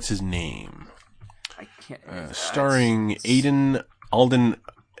 Yeah, but what's his name? I can't. Starring Alden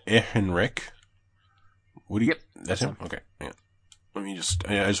Ehrenreich. What do you? Yep, That's him. Okay. Yeah. Let me just.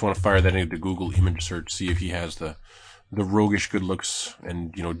 I just want to fire that into Google image search, see if he has the roguish good looks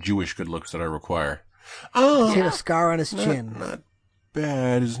and Jewish good looks that I require. Oh, He had a scar on his chin. not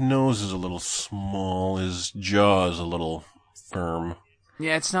bad. His nose is a little small. His jaw is a little firm.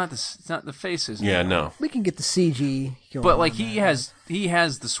 Yeah, it's not the faces. Yeah, no. We can get the CG going. But like on he that.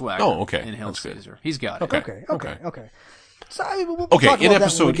 has the swagger. Oh, okay. In Hail That's good. Caesar, he's got it. Okay. So I mean, we'll Okay, talk in about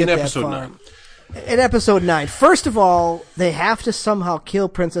that when we episode get that episode far. 9. In episode 9, first of all, they have to somehow kill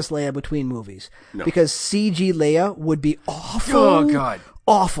Princess Leia between movies because CG Leia would be awful. Oh, God.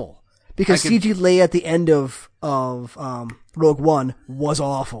 Awful. Because I could- CG Leia at the end of Rogue One was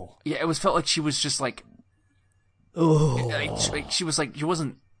awful. Yeah, it felt like she was just like, Oh, she was like, she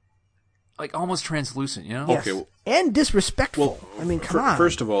wasn't like almost translucent, you know? yes. Okay, well- And disrespectful. I mean, come on.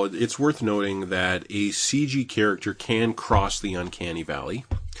 First of all, it's worth noting that a CG character can cross the uncanny valley.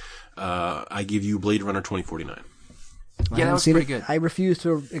 I give you Blade Runner 2049. I Yeah, that haven't was seen pretty it. good. I refuse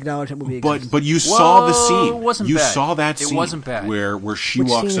to acknowledge that movie exists. But you saw the scene. it wasn't you bad. saw that It scene. wasn't bad. Where she Which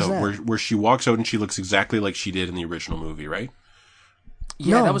walks scene is out, that? where she walks out and she looks exactly like she did in the original movie, right?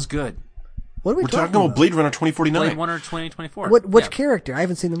 Yeah, No. that was good. What are we We're talking about Blade Runner 2049. Blade Runner 2024. Which Yeah. character? I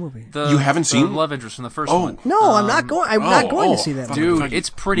haven't seen the movie. You haven't the seen? love interest from the first Oh. one. No, I'm not going. I'm not going to see that. fuck, movie. Dude, fuck.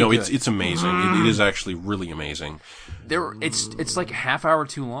 it's pretty No, good. it's amazing. It is actually really amazing. It's like a half hour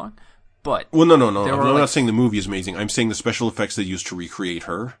too long, but Well, no. There I'm were, not like- saying the movie is amazing. I'm saying the special effects they used to recreate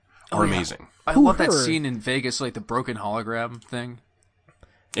her are yeah. amazing. I Who love that her? scene in Vegas, like the broken hologram thing.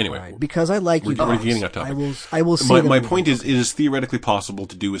 Anyway, Right, because I like you. We're guys. getting off topic. I will see. my the movie. point is, it is theoretically possible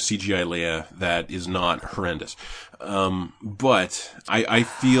to do a CGI Leia that is not horrendous. But I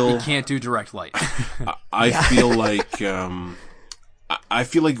feel Can't do direct light. I feel like I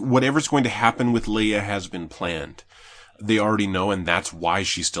feel like whatever's going to happen with Leia has been planned. They already know, and that's why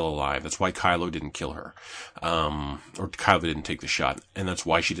she's still alive. That's why Kylo didn't kill her, or Kylo didn't take the shot, and that's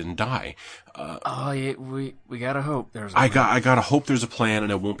why she didn't die. Oh, yeah, we gotta hope there's. I gotta hope there's a plan,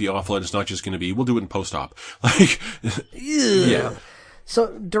 and it won't be awful, and it's not just going to be we'll do it in post-op. Like, Yeah.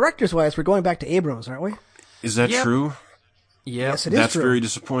 So, directors wise, we're going back to Abrams, aren't we? is that Yep. true? Yes, it is That's true. very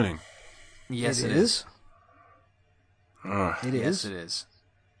disappointing. Yes, It is. Ugh. It is. Yes, it is.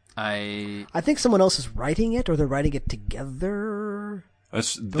 I I think someone else is writing it, or they're writing it together.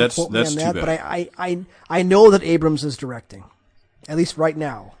 That's Don't quote me that's on too that, bad. but I know that Abrams is directing, at least right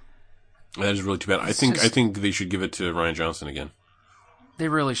now. That is really too bad. I think they should give it to Ryan Johnson again, They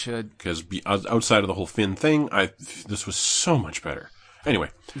really should. because outside of the whole Finn thing, this was so much better. Anyway,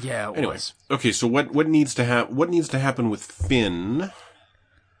 Yeah, it anyway, was. okay. So what needs to happen with Finn?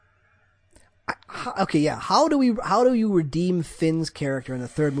 Okay, yeah. How do you redeem Finn's character in the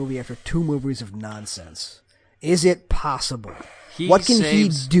third movie after 2 movies of nonsense? Is it possible? What can he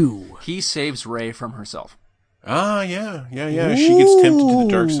do? He saves Rey from herself. Ah, yeah. She gets tempted to the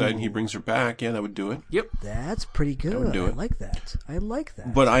dark side, and he brings her back. Yeah, that would do it. Yep. That's pretty good. do I it. like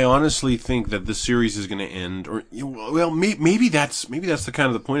that. But I honestly think that the series is going to end, or well, maybe that's the kind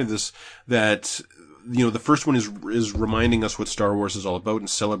of the point of this, that the first one is reminding us what Star Wars is all about and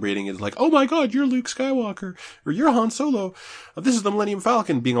celebrating it. Like, oh my God, you're Luke Skywalker, or you're Han Solo. This is the Millennium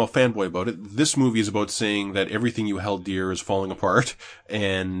Falcon, being all fanboy about it. This movie is about saying that everything you held dear is falling apart,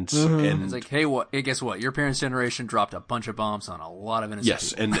 and It's like, hey, guess what? Your parents' generation dropped a bunch of bombs on a lot of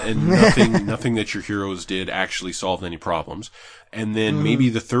innocent people. and nothing that your heroes did actually solved any problems. And then maybe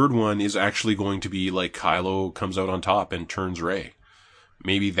the third one is actually going to be like Kylo comes out on top and turns Rey.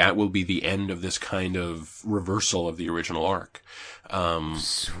 Maybe that will be the end of this kind of reversal of the original arc.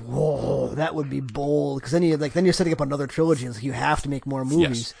 Whoa, that would be bold, because then you're setting up another trilogy. It's like you have to make more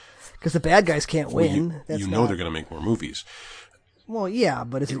movies because the bad guys can't win. They're going to make more movies. Well, yeah,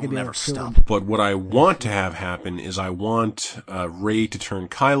 but it's going to be never stop. But what I want to have happen is I want Rey to turn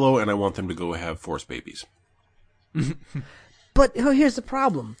Kylo, and I want them to go have Force babies. But here's the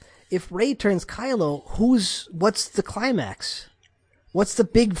problem: if Rey turns Kylo, what's the climax? What's the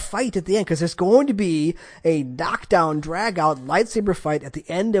big fight at the end? Because there's going to be a knockdown, drag-out lightsaber fight at the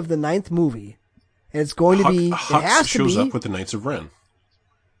end of the 9th movie, and it's going to be. Hux shows up with the Knights of Ren.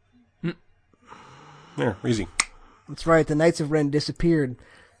 There, easy. That's right. The Knights of Ren disappeared.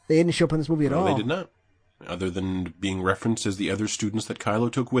 They didn't show up in this movie at all. They did not, other than being referenced as the other students that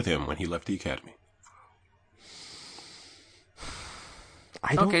Kylo took with him when he left the academy.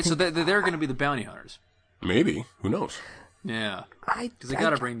 So they're going to be the bounty hunters. Maybe. Who knows? Yeah. Because they got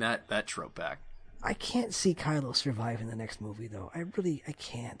to bring that trope back. I can't see Kylo surviving the next movie, though. I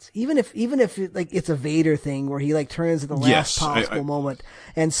can't. Even if it's a Vader thing where he turns at the last possible moment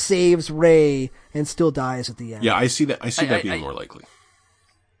and saves Rey and still dies at the end. Yeah, I see that. I see that being more likely.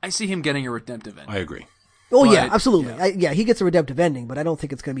 I see him getting a redemptive ending. I agree. Oh, yeah, absolutely. Yeah. He gets a redemptive ending, but I don't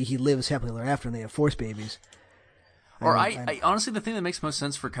think it's going to be he lives happily ever after and they have Force babies. Or I honestly, the thing that makes most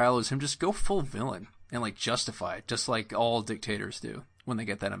sense for Kylo is him just go full villain and justify it, just like all dictators do when they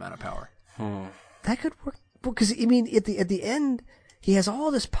get that amount of power. That could work, because at the end he has all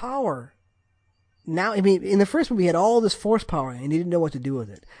this power. Now, in the first movie he had all this Force power and he didn't know what to do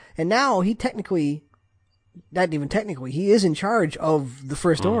with it, and now he not even technically, he is in charge of the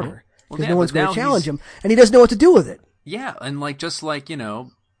First Order because no one's going to challenge him, and he doesn't know what to do with it. Yeah, and just like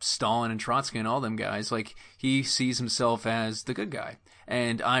Stalin and Trotsky and all them guys, he sees himself as the good guy.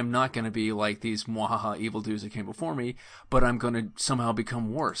 And I'm not going to be like these mwahaha evil dudes that came before me, but I'm going to somehow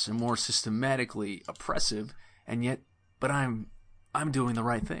become worse and more systematically oppressive, but I'm doing the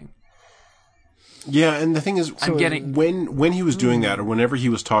right thing. Yeah, and the thing is, when he was doing that, or whenever he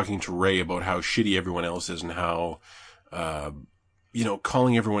was talking to Rey about how shitty everyone else is and how,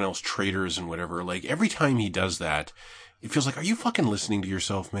 calling everyone else traitors and whatever, every time he does that, it feels like, are you fucking listening to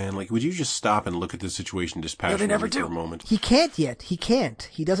yourself, man? Would you just stop and look at this situation dispassionately for a moment? He can't yet. He can't.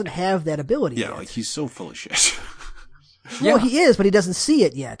 He doesn't have that ability yet. Yeah, he's so full of shit. Well, he is, but he doesn't see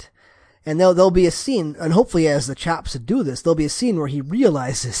it yet. And there'll be a scene, and hopefully as the chops do this, there'll be a scene where he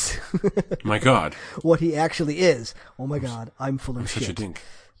realizes my God, what he actually is. Oh my God, I'm full of shit. Such a dink.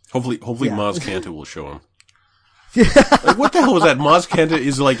 Hopefully Maz Kanata will show him. What the hell was that? Maz Kanata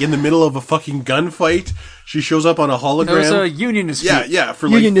is in the middle of a fucking gunfight. She shows up on a hologram. There was a Union dispute. Yeah, for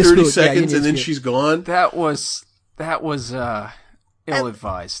 30 seconds, and then she's gone. That was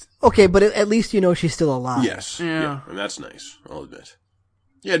ill-advised. Okay, but at least she's still alive. Yes. Yeah, and that's nice. I'll admit.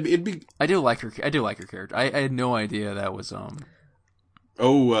 Yeah, it'd be. I do like her character. I had no idea that was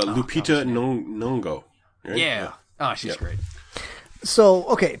Lupita Nyong'o. Right? Yeah. Oh, she's great. So,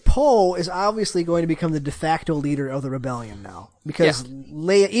 okay, Poe is obviously going to become the de facto leader of the rebellion now. Because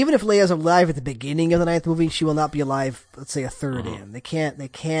Leia, even if Leia's alive at the beginning of the 9th movie, she will not be alive, let's say, a third in. They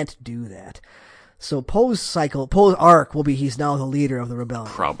can't do that. So Poe's arc will be he's now the leader of the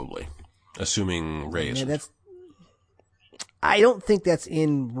rebellion. Probably. Assuming Rey is. I don't think that's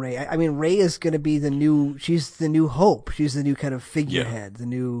in Rey. I mean, Rey is going to be she's the new hope. She's the new kind of figurehead, the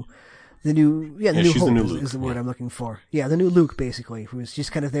new Hope is the word I'm looking for. Yeah, the new Luke, basically, who's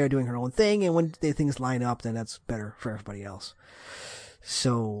just kind of there doing her own thing, and when things line up, then that's better for everybody else.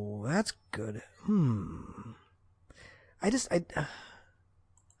 So, that's good. I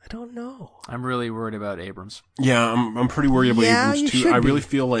don't know. I'm really worried about Abrams. Yeah, I'm pretty worried about Abrams, too. I really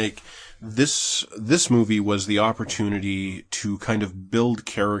feel like this movie was the opportunity to kind of build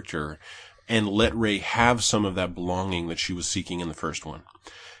character and let Rey have some of that belonging that she was seeking in the first one.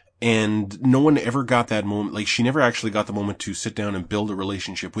 And no one ever got that moment. She never actually got the moment to sit down and build a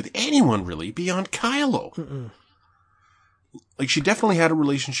relationship with anyone, really, beyond Kylo. Mm-mm. She definitely had a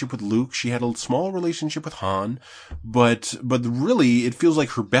relationship with Luke. She had a small relationship with Han. But really, it feels like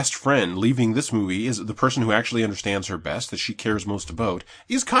her best friend leaving this movie is the person who actually understands her best, that she cares most about,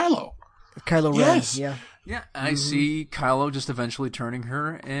 is Kylo. Kylo Ren, yeah. Yeah, I see Kylo just eventually turning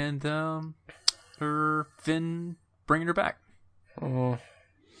her and her Finn bringing her back. But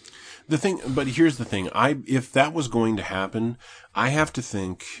here's the thing. If that was going to happen, I have to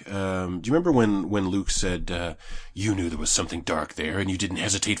think, do you remember when Luke said, you knew there was something dark there and you didn't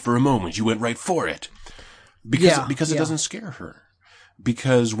hesitate for a moment. You went right for it. Because it doesn't scare her.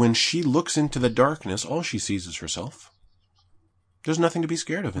 Because when she looks into the darkness, all she sees is herself. There's nothing to be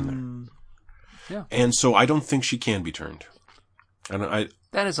scared of in there. Yeah. And so I don't think she can be turned.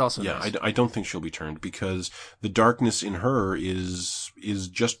 That is also nice. I don't think she'll be turned because the darkness in her is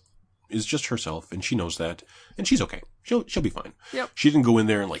just herself, and she knows that, and she's okay. She'll be fine. Yep. She didn't go in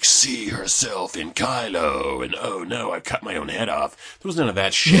there and like see herself in Kylo, and oh no, I cut my own head off. There was none of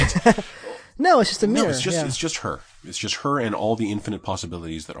that shit. No, it's just a mirror. No, it's just her. It's just her and all the infinite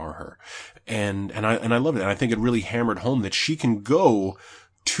possibilities that are her, and I love it. And I think it really hammered home that she can go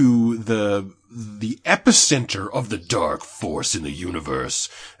to the epicenter of the dark force in the universe,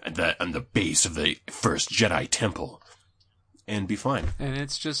 and the base of the first Jedi temple, and be fine. And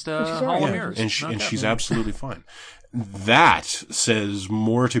it's just hall of mirrors. And she's absolutely fine. That says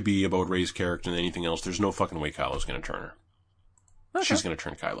more to be about Rey's character than anything else. There's no fucking way Kylo's going to turn her. Okay. She's going to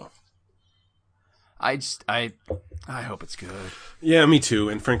turn Kylo. I hope it's good. Yeah, me too.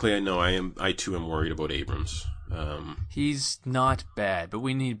 And frankly, I too am worried about Abrams. He's not bad, but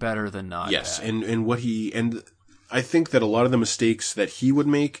we need better than not. Yes, bad. and I think that a lot of the mistakes that he would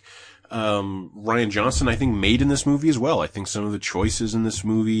make, Rian Johnson, I think, made in this movie as well. I think some of the choices in this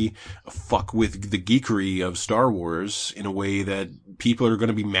movie fuck with the geekery of Star Wars in a way that people are going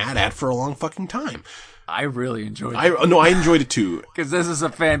to be mad at for a long fucking time. I really enjoyed it. I enjoyed it too. Because this is a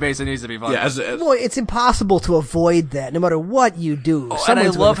fan base that needs to be fun. Yeah, well, it's impossible to avoid that, no matter what you do. Oh, and I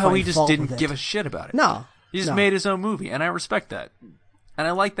love how he just fault didn't with give a shit about it. No. He just made his own movie, and I respect that. And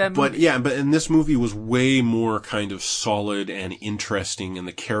I like that movie. But in this movie was way more kind of solid and interesting, and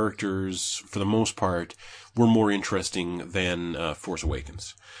the characters, for the most part, were more interesting than Force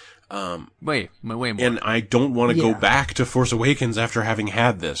Awakens. Way more. And I don't want to go back to Force Awakens after having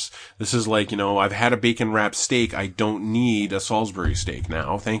had this. This is like, I've had a bacon wrapped steak. I don't need a Salisbury steak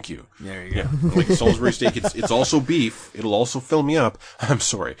now. Thank you. There you go. Yeah, like a Salisbury steak. It's also beef. It'll also fill me up. I'm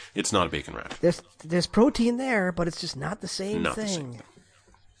sorry. It's not a bacon wrap. There's protein there, but it's just not the same not thing. The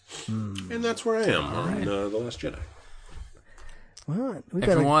same thing. And that's where I am on The Last Jedi. Well, if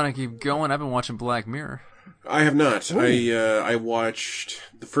you want to keep going, I've been watching Black Mirror. I have not. I watched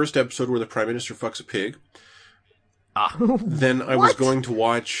the first episode where the Prime Minister fucks a pig. Then I was going to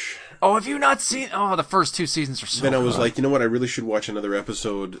watch... Oh, have you not seen... Oh, the first 2 seasons are so Then I was like, you know what, I really should watch another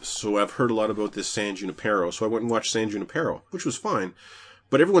episode. So I've heard a lot about this San Junipero. So I went and watched San Junipero, which was fine.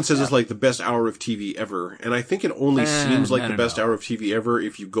 But everyone says it's like the best hour of TV ever. And I think it only seems like the best hour of TV ever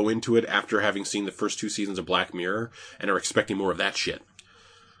if you go into it after having seen the first 2 seasons of Black Mirror and are expecting more of that shit.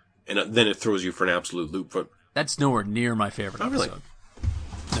 And then it throws you for an absolute loop. But that's nowhere near my favorite episode. Really?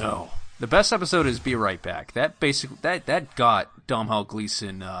 No. The best episode is Be Right Back. That got Domhnall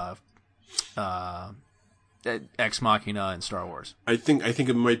Gleeson Ex Machina in Star Wars. I think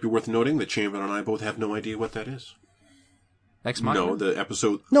it might be worth noting that Chamberlain and I both have no idea what that is. Ex Machina? No, the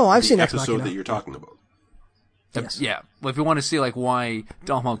episode. No, I've seen Ex Machina. The episode that you're talking about. Yes. Yeah. Well, if you want to see like why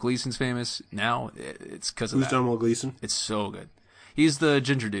Domhnall Gleeson's famous now, it's because of Who's that. Domhnall Gleeson? It's so good. He's the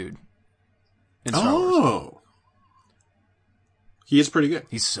ginger dude in Star Wars. He is pretty good.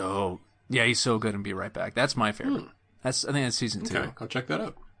 He's so good in Be Right Back. That's my favorite. I think that's season 2. Okay, I'll check that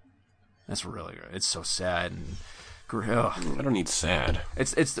out. That's really good. It's so sad and I don't need sad.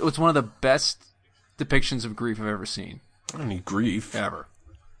 It's one of the best depictions of grief I've ever seen. I don't need grief ever.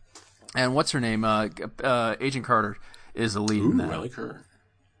 And what's her name? Agent Carter is the lead in that. I like her.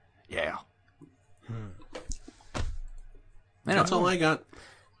 Yeah. That's all I got.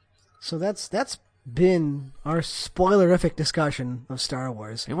 So that's been our spoilerific discussion of Star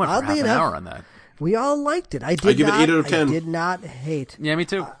Wars. We went for half an hour on that. We all liked it. I give it 8 out of 10. I did not hate. Yeah, me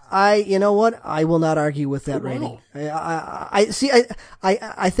too. You know what? I will not argue with that rating. I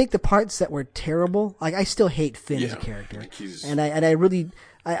think the parts that were terrible, like I still hate Finn as a character, and I really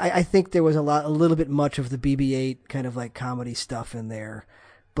think there was a little bit much of the BB-8 kind of like comedy stuff in there.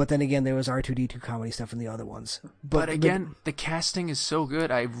 But then again, there was R2-D2 comedy stuff in the other ones. But again, the casting is so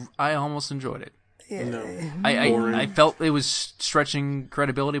good. I almost enjoyed it. No. I felt it was stretching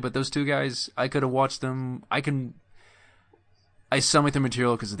credibility, but those 2 guys, I could have watched them. I stomach the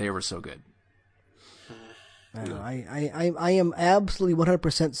material because they were so good. I am absolutely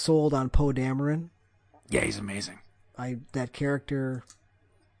 100% sold on Poe Dameron. Yeah, he's amazing. That character.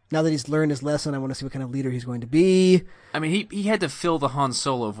 Now that he's learned his lesson, I want to see what kind of leader he's going to be. I mean, he had to fill the Han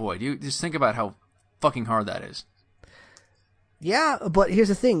Solo void. You just think about how fucking hard that is. Yeah, but here's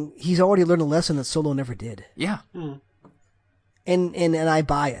the thing. He's already learned a lesson that Solo never did. Yeah. And I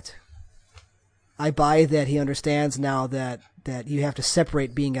buy it. I buy that he understands now that you have to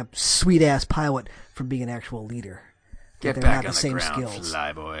separate being a sweet-ass pilot from being an actual leader. Get They're back not on the same the ground, skills.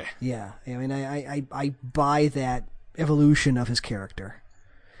 flyboy. Yeah, I mean, I buy that evolution of his character.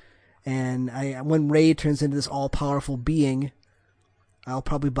 And when Rey turns into this all-powerful being, I'll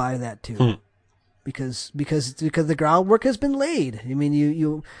probably buy that too. Because the groundwork has been laid. I mean,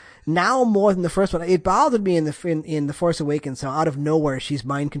 you now more than the first one. It bothered me in the Force Awakens how out of nowhere she's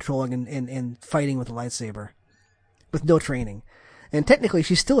mind controlling and fighting with a lightsaber, with no training, and technically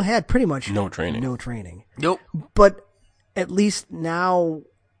she still had pretty much No training. Nope. But at least now,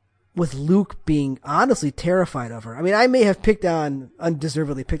 with Luke being honestly terrified of her. I mean, I may have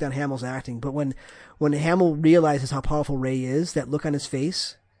undeservedly picked on Hamill's acting, but when Hamill realizes how powerful Rey is, that look on his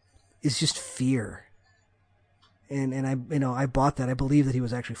face is just fear. And I bought that. I believe that he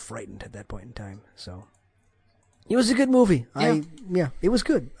was actually frightened at that point in time. So it was a good movie. Yeah. It was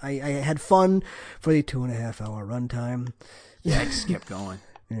good. I had fun for the 2.5 hour runtime. Yeah, I just kept going.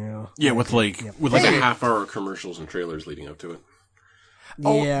 Yeah, with like a half-hour commercials and trailers leading up to it.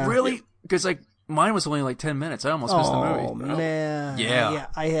 Oh, Yeah. really? Because mine was only like 10 minutes. I almost missed the movie. Oh man. Yeah.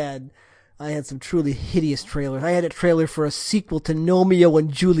 I had some truly hideous trailers. I had a trailer for a sequel to Nomeo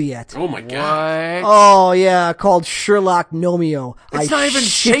and Juliet. Oh my god! What? Oh yeah, called Sherlock Nomeo. It's not even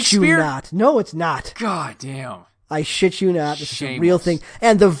shit Shakespeare? You not. No, it's not. God damn. I shit you not. This is a Shameless. real thing.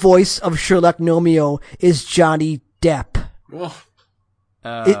 And the voice of Sherlock Nomeo is Johnny Depp. Well,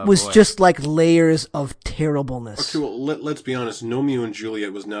 It was just like layers of terribleness. okay, well, let's be honest. Romeo and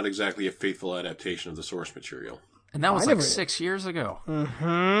Juliet was not exactly a faithful adaptation of the source material. And that was never- 6 years ago.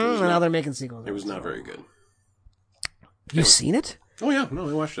 Now they're making sequels. It was not very good. You seen it? Oh yeah, no,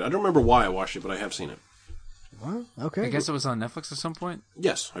 I watched it. I don't remember why I watched it, but I have seen it. Well, okay. I guess it was on Netflix at some point.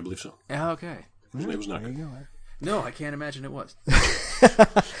 Yes, I believe so. Yeah, okay. It was not good. No, I can't imagine it was.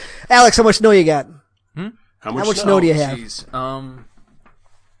 Alex, how much snow you got? How much snow do you have? Jeez.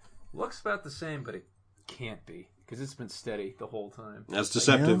 Looks about the same, but it can't be because it's been steady the whole time. That's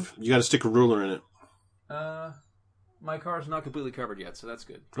deceptive. You got to stick a ruler in it. My car's not completely covered yet, so that's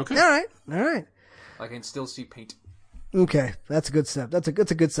good. Okay. All right. I can still see paint. Okay, that's a good step. That's a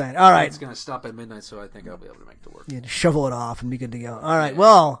good sign. All right. It's gonna stop at midnight, so I think I'll be able to make it work. You had to shovel it off and be good to go. All right.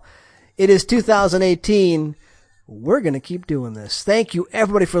 Well, it is 2018. We're going to keep doing this. Thank you,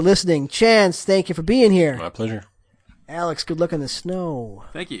 everybody, for listening. Chance, thank you for being here. My pleasure. Alex, good luck in the snow.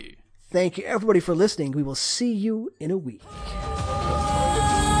 Thank you. Thank you, everybody, for listening. We will see you in a week.